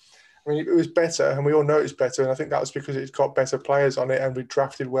perform. I mean, it was better, and we all know it's better, and I think that was because it's got better players on it, and we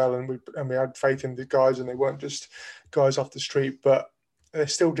drafted well, and we had faith in the guys, and they weren't just guys off the street. But it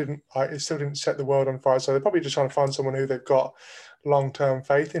still didn't set the world on fire. So they're probably just trying to find someone who they've got long-term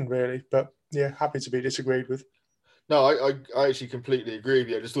faith in, really. But yeah, happy to be disagreed with. No, I actually completely agree with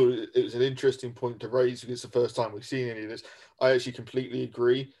you. I just thought it was an interesting point to raise because it's the first time we've seen any of this. I actually completely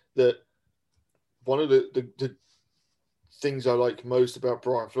agree that one of the things I like most about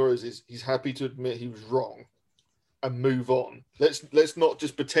Brian Flores is he's happy to admit he was wrong and move on. Let's not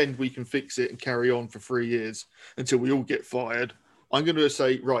just pretend we can fix it and carry on for 3 years until we all get fired. I'm going to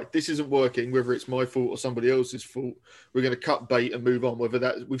say, right, this isn't working, whether it's my fault or somebody else's fault. We're going to cut bait and move on. Whether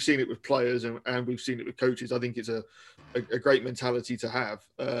that we've seen it with players and we've seen it with coaches. I think it's a great mentality to have.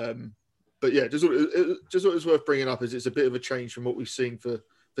 But yeah, just thought it was worth bringing up as it's a bit of a change from what we've seen for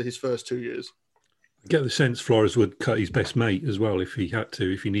his first 2 years. Get the sense Flores would cut his best mate as well if he had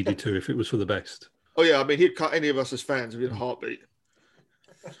to, if he needed to, if it was for the best. Oh yeah, I mean he'd cut any of us as fans within a heartbeat.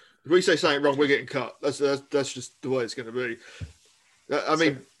 If we say something wrong, we're getting cut. That's just the way it's going to be. I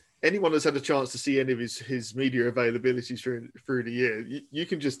mean, anyone that's had a chance to see any of his media availabilities through the year, you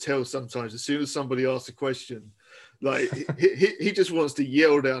can just tell sometimes as soon as somebody asks a question, like he just wants to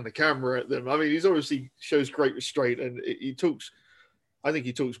yell down the camera at them. I mean, he's obviously shows great restraint and he talks. I think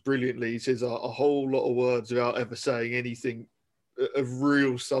he talks brilliantly. He says a whole lot of words without ever saying anything of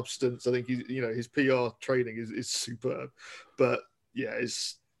real substance. I think his PR training is superb, but yeah,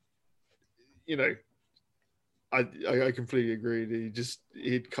 it's I completely agree.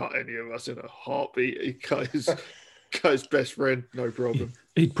 He'd cut any of us in a heartbeat. He'd cut his best friend, no problem.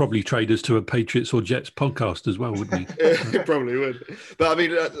 He'd probably trade us to a Patriots or Jets podcast as well, wouldn't he? He probably would. But I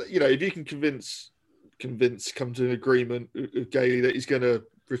mean, if you can come to an agreement with Gailey that he's going to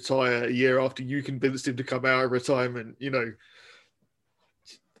retire a year after you convinced him to come out of retirement,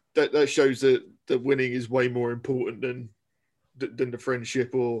 that shows that winning is way more important than the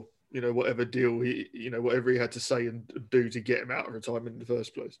friendship or whatever deal whatever he had to say and do to get him out of retirement in the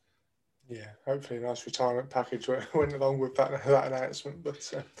first place. Yeah, hopefully a nice retirement package went along with that announcement.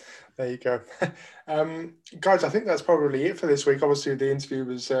 But there you go. Guys, I think that's probably it for this week. Obviously, the interview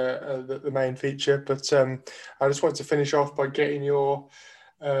was the main feature, but I just wanted to finish off by getting your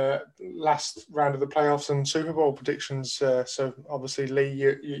last round of the playoffs and Super Bowl predictions. So obviously, Lee,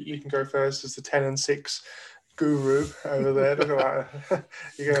 you can go first as the 10-6 guru over there. Look at that.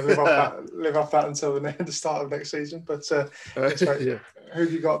 You're going to live off that until the start of next season. But yeah. Who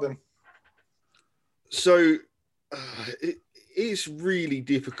have you got then? So it's really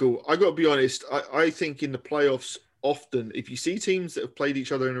difficult. I got to be honest. I think in the playoffs, often if you see teams that have played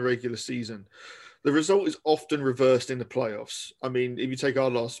each other in a regular season, the result is often reversed in the playoffs. I mean, if you take our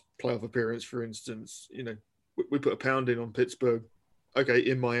last playoff appearance, for instance, we put a pounding on Pittsburgh. Okay,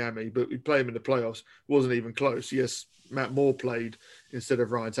 in Miami, but we play him in the playoffs. Wasn't even close. Yes, Matt Moore played instead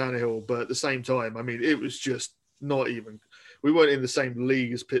of Ryan Tannehill, but at the same time, I mean, it was just not even. We weren't in the same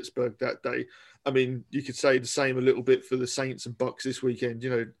league as Pittsburgh that day. I mean, you could say the same a little bit for the Saints and Bucks this weekend.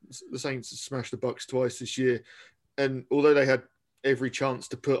 The Saints smashed the Bucks twice this year, and although they had every chance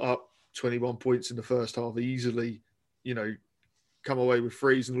to put up 21 points in the first half easily, come away with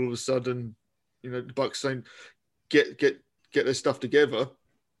threes, and all of a sudden, the Bucks saying get their stuff together,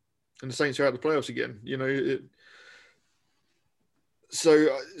 and the Saints are out of the playoffs again.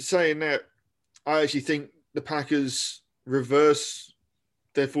 So saying that, I actually think the Packers reverse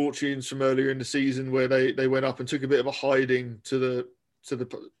their fortunes from earlier in the season, where they went up and took a bit of a hiding to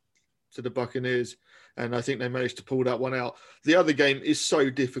the Buccaneers, and I think they managed to pull that one out. The other game is so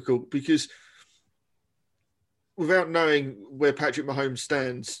difficult because without knowing where Patrick Mahomes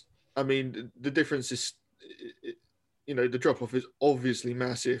stands, I mean, the difference is. The drop-off is obviously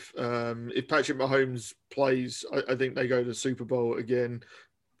massive. If Patrick Mahomes plays, I think they go to the Super Bowl again.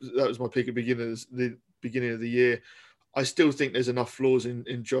 That was my pick at the beginning of the year. I still think there's enough flaws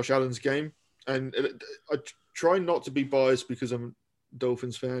in Josh Allen's game. And I try not to be biased because I'm a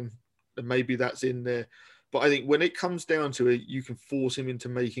Dolphins fan, and maybe that's in there. But I think when it comes down to it, you can force him into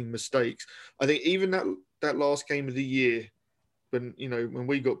making mistakes. I think even that last game of the year, when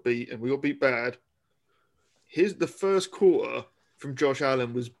we got beat, and we got beat bad, the first quarter from Josh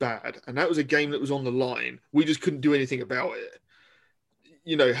Allen was bad, and that was a game that was on the line. We just couldn't do anything about it.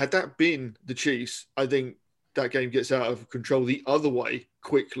 Had that been the Chiefs, I think that game gets out of control the other way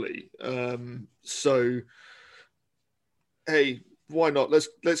quickly. So, hey, why not?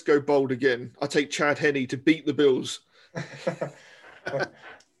 Let's go bold again. I take Chad Henne to beat the Bills.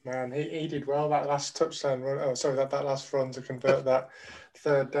 Man, he did well that last touchdown. Oh, sorry, that last run to convert that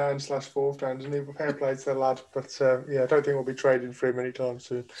 3rd down / 4th down. Didn't he? Fair play to the lad. But yeah, I don't think we'll be trading for him anytime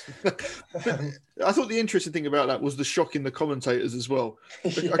soon. I thought the interesting thing about that was the shock in the commentators as well.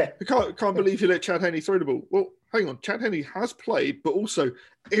 Yeah. I can't believe you let Chad Henne throw the ball. Well, hang on. Chad Henne has played, but also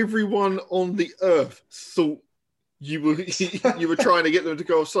everyone on the earth thought you were trying to get them to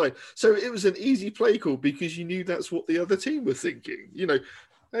go offside. So it was an easy play call because you knew that's what the other team were thinking. You know,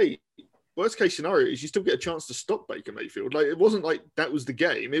 hey, worst case scenario is you still get a chance to stop Baker Mayfield. Like, it wasn't like that was the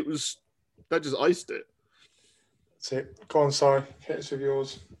game. It was that just iced it. That's it. Go on, Si. Hit us with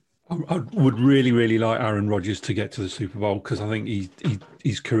yours. I would really, really like Aaron Rodgers to get to the Super Bowl because I think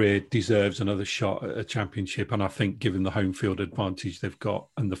his career deserves another shot at a championship. And I think given the home field advantage they've got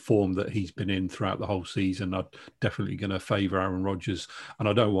and the form that he's been in throughout the whole season, I'm definitely going to favour Aaron Rodgers. And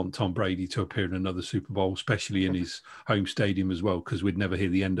I don't want Tom Brady to appear in another Super Bowl, especially in his home stadium as well, because we'd never hear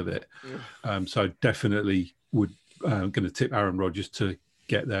the end of it. So definitely would going to tip Aaron Rodgers to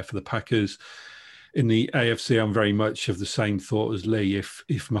get there for the Packers. In the AFC, I'm very much of the same thought as Lee. If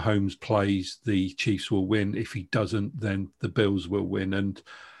Mahomes plays, the Chiefs will win. If he doesn't, then the Bills will win. And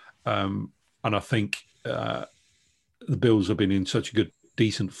I think the Bills have been in such a good,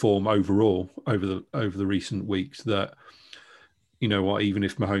 decent form overall over the recent weeks that, you know what, even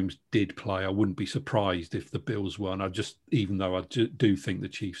if Mahomes did play, I wouldn't be surprised if the Bills won. Even though I do think the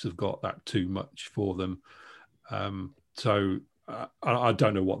Chiefs have got that too much for them. I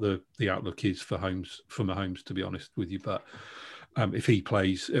don't know what the outlook is for Mahomes, to be honest with you. But if he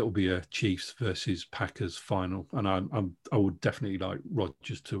plays, it'll be a Chiefs versus Packers final, and I would definitely like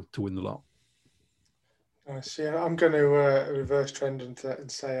Rodgers to win the lot. Nice. Yeah, I'm going to reverse trend and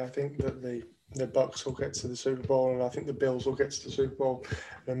say I think that the Bucs will get to the Super Bowl, and I think the Bills will get to the Super Bowl,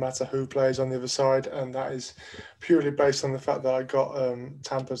 no matter who plays on the other side. And that is purely based on the fact that I got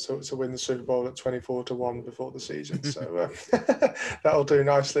Tampa to win the Super Bowl at 24-1 before the season. So that'll do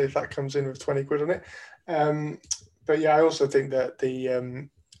nicely if that comes in with 20 quid on it. But yeah, I also think that the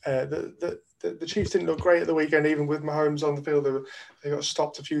Chiefs didn't look great at the weekend, even with Mahomes on the field. They got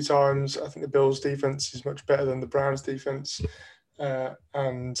stopped a few times. I think the Bills' defense is much better than the Browns' defense.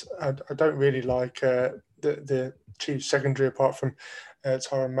 And I don't really like the Chiefs secondary apart from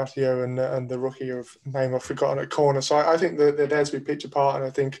Tyrann Mathieu and the rookie of name I've forgotten at corner. So I think they're there to be picked apart, and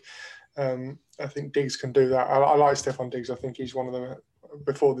I think Diggs can do that. I like Stephon Diggs. I think he's one of the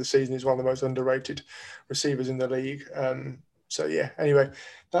before the season he's one of the most underrated receivers in the league. So yeah, anyway,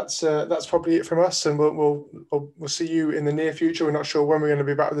 that's probably it from us, and we'll see you in the near future. We're not sure when we're going to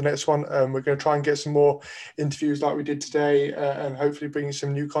be back with the next one. We're going to try and get some more interviews like we did today, and hopefully bring you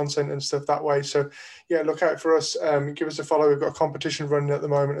some new content and stuff that way. So yeah, look out for us. Give us a follow. We've got a competition running at the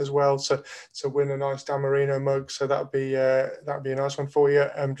moment as well, so to win a nice Dan Marino mug. So that'd be a nice one for you.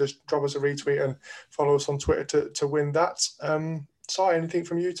 Just drop us a retweet and follow us on Twitter to win that. Si, anything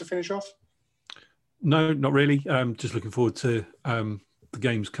from you to finish off? No, not really. Just looking forward to the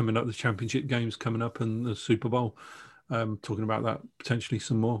games coming up, the championship games coming up, and the Super Bowl. Talking about that potentially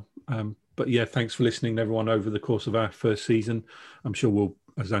some more. But yeah, thanks for listening, everyone, over the course of our first season. I'm sure we'll,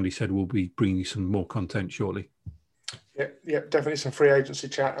 as Andy said, we'll be bringing you some more content shortly. Yeah, definitely some free agency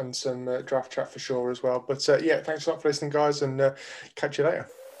chat and some draft chat for sure as well. But yeah, thanks a lot for listening, guys, and catch you later.